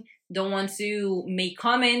anything. don't want to make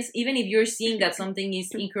comments. Even if you're seeing that something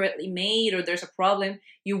is incorrectly made or there's a problem,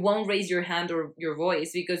 you won't raise your hand or your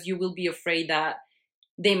voice because you will be afraid that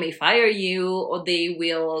they may fire you, or they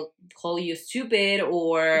will call you stupid,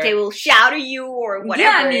 or they will shout at you, or whatever.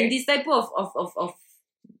 Yeah, I mean, this type of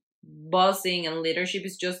bossing and leadership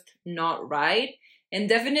is just not right. And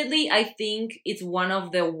definitely, I think it's one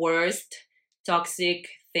of the worst toxic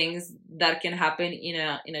things that can happen in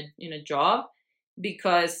a job,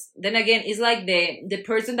 because then again, it's like the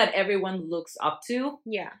person that everyone looks up to,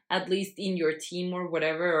 at least in your team or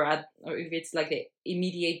whatever, or if it's like the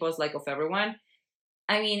immediate boss, like, of everyone.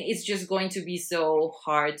 I mean, it's just going to be so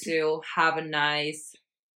hard to have a nice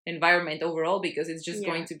environment overall, because it's just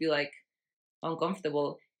going to be like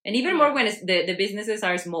uncomfortable. And even more when the businesses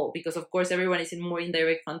are small, because of course everyone is in more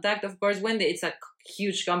indirect contact. Of course, when it's a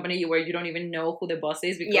huge company where you don't even know who the boss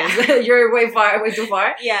is because you're way too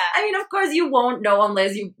far. Yeah. I mean, of course you won't know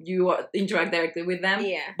unless you interact directly with them.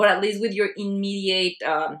 Yeah. But at least with your immediate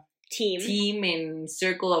team and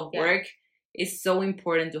circle of work, it's so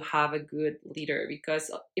important to have a good leader,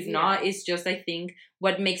 because if not, it's just, I think,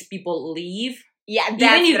 what makes people leave. Yeah,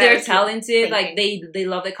 even if they're talented, like they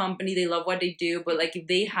love the company, they love what they do, but like if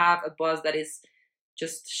they have a boss that is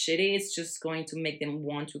just shitty, it's just going to make them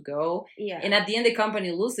want to go. Yeah. And at the end, the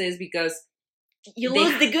company loses because you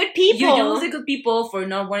lose the good people. You lose the good people for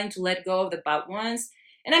not wanting to let go of the bad ones.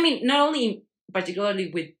 And I mean, not only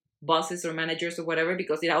particularly with bosses or managers or whatever,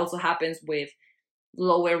 because it also happens with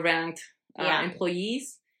lower ranked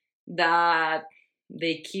employees, that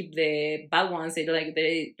they keep the bad ones, they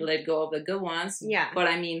let go of the good ones. Yeah. But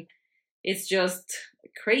I mean, it's just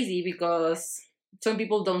crazy because some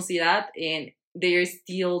people don't see that, and they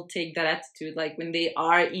still take that attitude. Like when they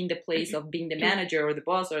are in the place of being the manager or the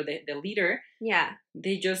boss or the leader,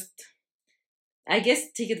 they just, I guess,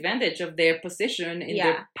 take advantage of their position and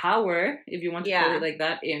their power, if you want to call it like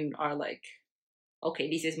that, and are like, okay,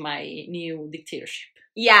 this is my new dictatorship.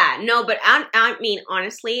 Yeah, no, but I mean,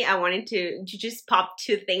 honestly, I wanted to just pop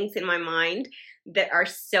two things in my mind that are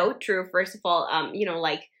so true. First of all, you know,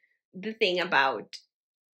 like the thing about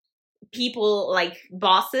people, like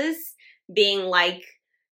bosses being like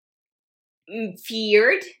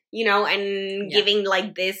feared, you know, and giving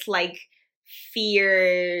like this like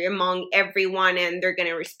fear among everyone, and they're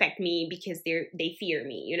gonna respect me because they fear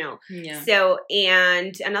me, you know. So,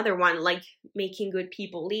 and another one, like making good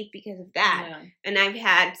people leave because of that. And I've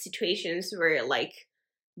had situations where like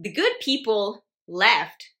the good people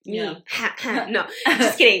left me. No,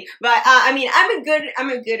 just kidding. But I mean, I'm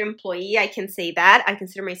a good employee. I can say that. I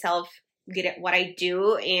consider myself good at what I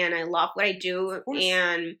do, and I love what I do,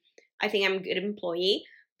 and I think I'm a good employee.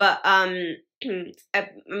 But I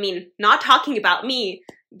mean, not talking about me,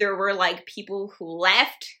 there were like people who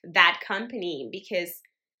left that company because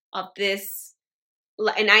of this,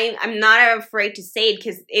 and I'm not afraid to say it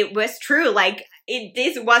because it was true. Like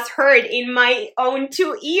this was heard in my own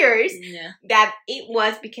 2 ears that it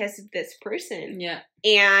was because of this person.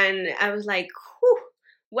 And I was like, whew,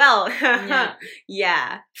 well,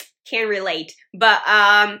 can relate. But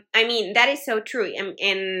I mean, that is so true.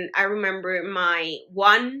 And I remember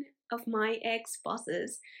one of my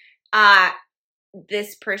ex-bosses,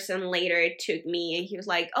 this person later took me and he was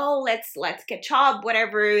like, oh, let's catch up,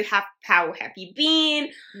 whatever, how have you been?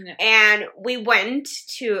 And we went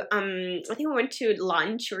to I think we went to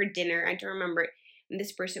lunch or dinner, I don't remember. And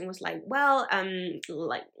this person was like, well,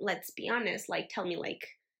 like, let's be honest, like, tell me, like,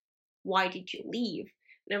 why did you leave?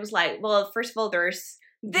 And I was like, well, first of all, there's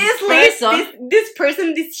this list, this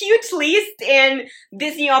person, this huge list, and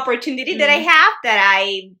this new opportunity that I have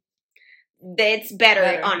that's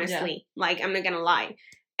better, honestly. Like, I'm not gonna lie.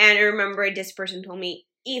 And I remember this person told me,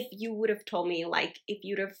 if you would have told me, like, if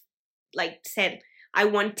you'd have, like, said, I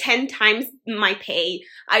want 10 times my pay,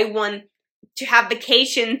 I want to have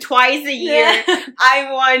vacation twice a year, I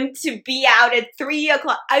want to be out at 3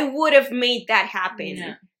 o'clock, I would have made that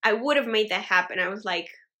happen. I would have made that happen. I was like,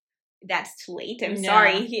 that's too late. I'm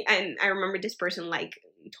sorry. And I remember this person, like,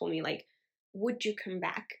 told me, like, would you come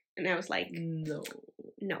back? And I was like, no.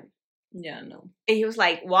 Yeah, no. And he was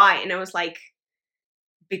like, why? And I was like,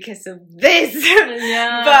 because of this.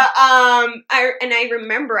 But I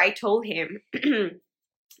remember I told him,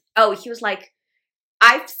 oh, he was like,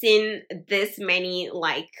 I've seen this many,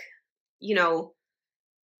 like, you know,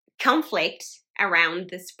 conflict around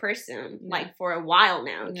this person, like, for a while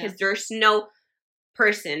now, because there's no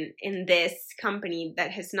person in this company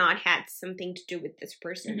that has not had something to do with this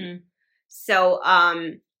person. So,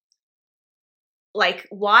 like,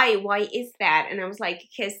 why is that? And I was like,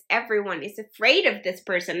 because everyone is afraid of this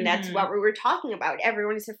person. That's what we were talking about.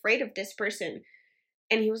 Everyone is afraid of this person.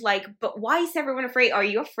 And he was like, but why is everyone afraid? Are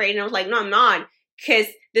you afraid? And I was like, no, I'm not. Because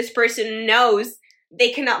this person knows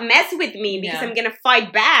they cannot mess with me because I'm going to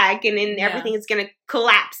fight back and then everything is going to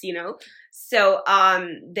collapse, you know? So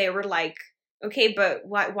they were like, okay, but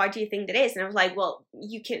why do you think that is? And I was like, well,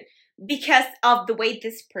 you can, because of the way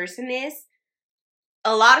this person is,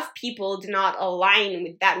 a lot of people do not align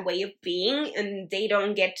with that way of being, and they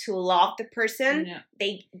don't get to love the person. Yeah.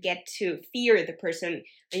 They get to fear the person.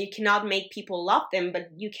 And you cannot make people love them, but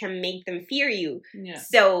you can make them fear you. Yeah.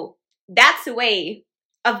 So that's a way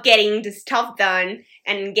of getting the stuff done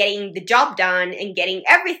and getting the job done and getting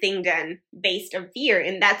everything done based on fear.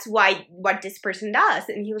 And that's what this person does.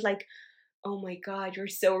 And he was like, oh my God, you're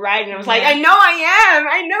so right. And I was like, I know I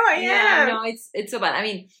am. No, it's so bad. I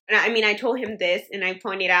mean, I told him this and I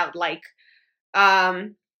pointed out, like,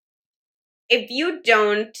 if you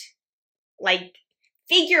don't, like,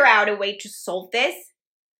 figure out a way to solve this,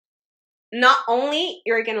 not only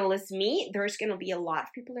you're going to lose me, there's going to be a lot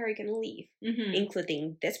of people that are going to leave,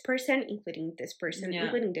 including this person, including this person,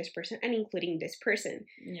 including this person, and including this person.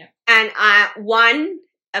 Yeah. And one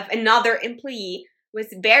of another employee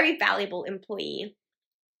was a very valuable employee.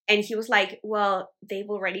 And he was like, well, they've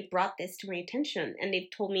already brought this to my attention. And they've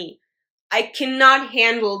told me, I cannot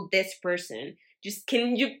handle this person.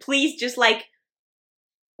 Can you please just like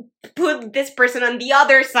put this person on the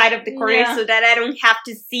other side of the corner so that I don't have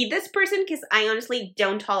to see this person? Because I honestly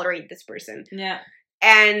don't tolerate this person. Yeah.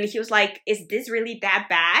 And he was like, is this really that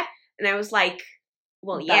bad? And I was like,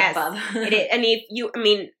 well, yes, it is. And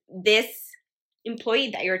if this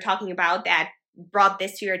employee that you're talking about that brought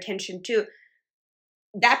this to your attention too,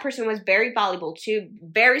 that person was very valuable too,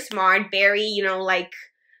 very smart, very, like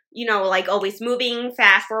always moving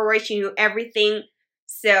fast forward, she knew everything.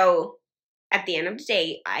 So at the end of the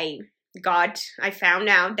day, I found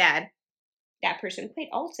out that person quit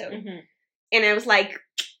also. And I was like,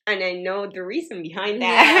 and I know the reason behind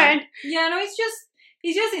that. Yeah, no, it's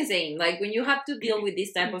just insane. Like when you have to deal with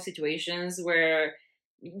these type of situations where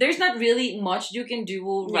there's not really much you can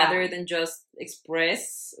do rather than just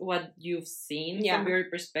express what you've seen from your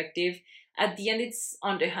perspective. At the end, it's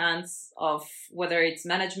on the hands of whether it's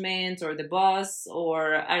management or the boss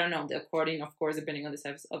or, I don't know, according, of course, depending on the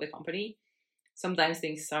size of the company. Sometimes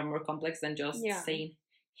things are more complex than just saying,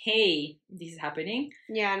 hey, this is happening.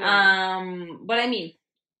 Yeah, no. But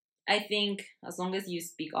I think as long as you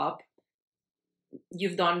speak up,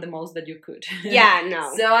 you've done the most that you could. Yeah,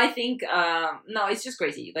 no. So I think, no, it's just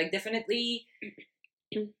crazy. Like, definitely,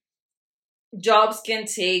 jobs can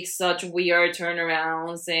take such weird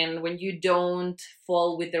turnarounds, and when you don't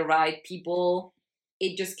fall with the right people,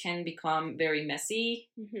 it just can become very messy.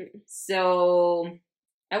 So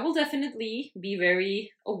I will definitely be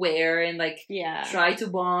very aware and try to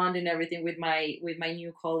bond and everything with my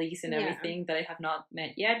new colleagues and everything that I have not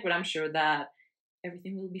met yet, but I'm sure that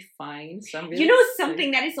everything will be fine. So I'm really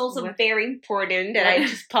something that is also very important that I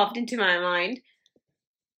just popped into my mind.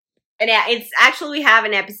 And it's actually, we have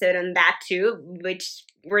an episode on that too, which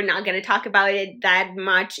we're not going to talk about it that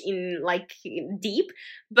much in deep,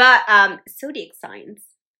 but zodiac signs.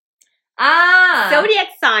 Zodiac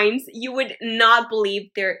signs, you would not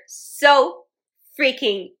believe they're so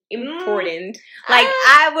freaking important.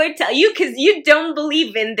 I would tell you, because you don't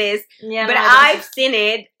believe in this, but I've seen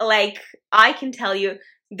it. I can tell you,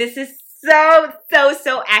 this is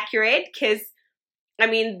so accurate, because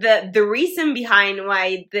the reason behind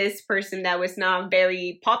why this person that was not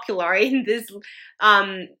very popular in this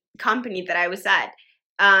company that I was at,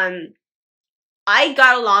 I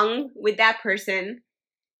got along with that person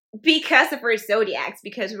because of our zodiacs,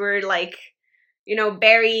 because we're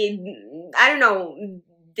very, I don't know,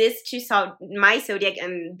 my zodiac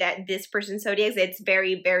and this person's zodiacs, it's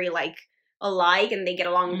very, very alike, and they get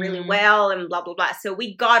along really well and blah blah blah. So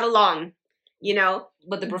we got along,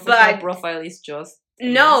 But the professional profile is just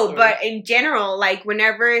no. But in general,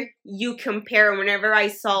 whenever you compare, whenever I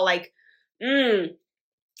saw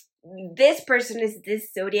this person is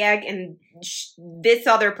this zodiac and this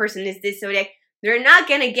other person is this zodiac, they're not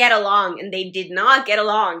gonna get along, and they did not get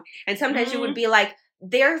along. And sometimes you would be like,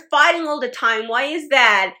 they're fighting all the time. Why is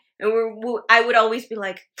that? And I would always be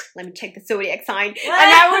like, let me check the zodiac sign. And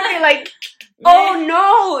I would be like, oh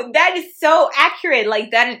no, that is so accurate.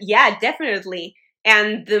 Yeah, definitely.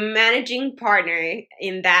 And the managing partner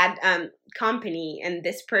in that company and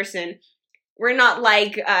this person, we're not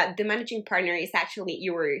the managing partner is actually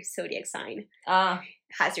your zodiac sign.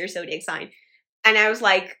 Has your zodiac sign. And I was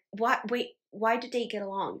like, what? Wait, why did they get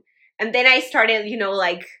along? And then I started,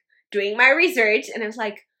 doing my research, and I was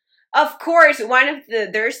like, of course,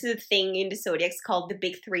 there's a thing in the zodiacs called the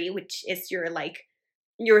big three, which is your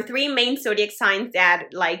your 3 main zodiac signs that,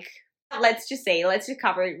 like, let's just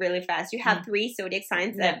cover it really fast. You have 3 zodiac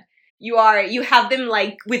signs that you have them,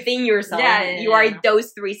 like, within yourself. You are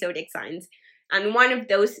those 3 zodiac signs. And one of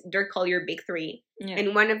those, they're called your big 3. Yeah.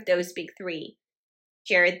 And one of those big 3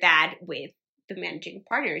 shared that with the managing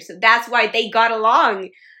partner. So that's why they got along.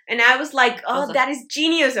 And I was like, oh, that is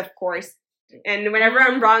genius, of course. And whenever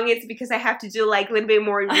I'm wrong, it's because I have to do, like, a little bit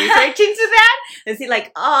more research into that and see,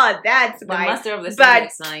 like, oh, that's why. The master of the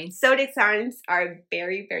zodiac signs. Zodiac signs are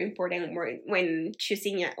very, very important when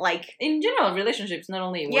choosing, like, in general relationships, not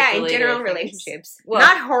only in general relationships,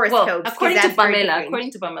 not horoscopes. Well, according to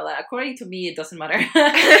Pamela, according to me, it doesn't matter.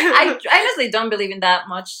 I honestly don't believe in that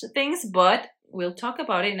much things, but we'll talk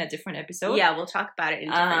about it in a different episode. Yeah, we'll talk about it in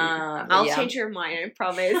different. I'll change your mind, I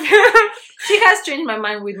promise. She has changed my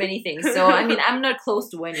mind with many things. So, I mean, I'm not close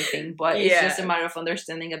to anything, but it's just a matter of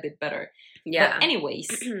understanding a bit better. Yeah. But anyways,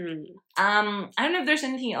 I don't know if there's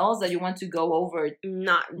anything else that you want to go over.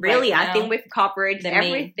 Not really. Right, I think we've covered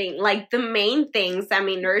everything. Like, the main things. I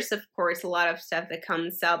mean, there's, of course, a lot of stuff that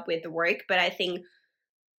comes up with work, but I think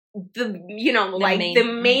the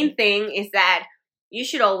main thing is that you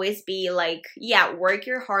should always be like, work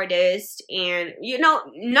your hardest, and,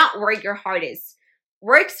 not work your hardest.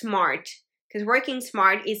 Work smart, because working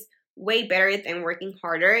smart is way better than working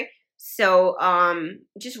harder. So,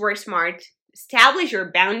 just work smart. Establish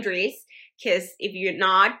your boundaries, because if you're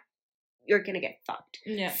not, you're gonna get fucked.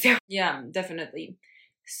 Yeah. So. Yeah, definitely.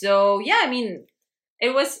 So, yeah, I mean,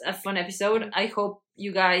 it was a fun episode. I hope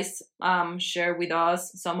you guys share with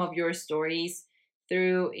us some of your stories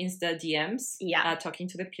through Insta DMs, talking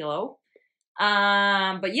to the pillow.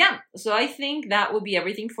 But yeah, so I think that would be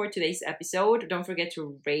everything for today's episode. Don't forget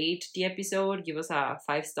to rate the episode. Give us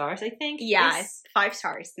 5 stars, I think. Yeah, 5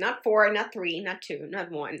 stars. Not 4, not 3, not 2,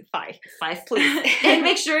 not 1. 5. 5, please. And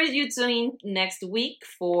make sure you tune in next week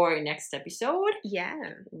for next episode. Yeah.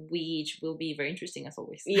 Which will be very interesting as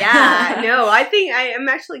always. Yeah, no, I think I am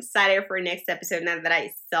actually excited for next episode now that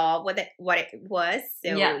I saw what it was.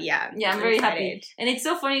 So yeah, I'm very happy. And it's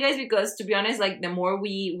so funny, guys, because to be honest, like, the more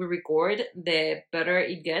we record, the better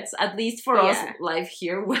it gets, at least for us live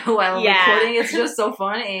here while recording. It's just so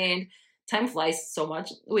fun, and time flies so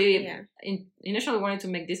much. We initially wanted to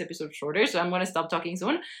make this episode shorter, so I'm gonna stop talking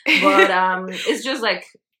soon, but it's just like,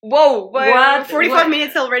 whoa, what? 45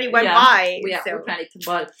 minutes already went by. Yeah, we're panicked.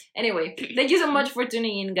 But anyway, thank you so much for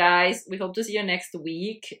tuning in, guys. We hope to see you next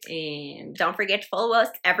week. And don't forget to follow us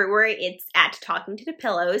everywhere. It's at Talking to the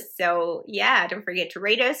Pillows. So yeah, don't forget to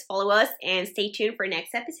rate us, follow us, and stay tuned for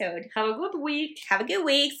next episode. Have a good week. Have a good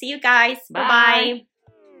week. See you guys. Bye-bye.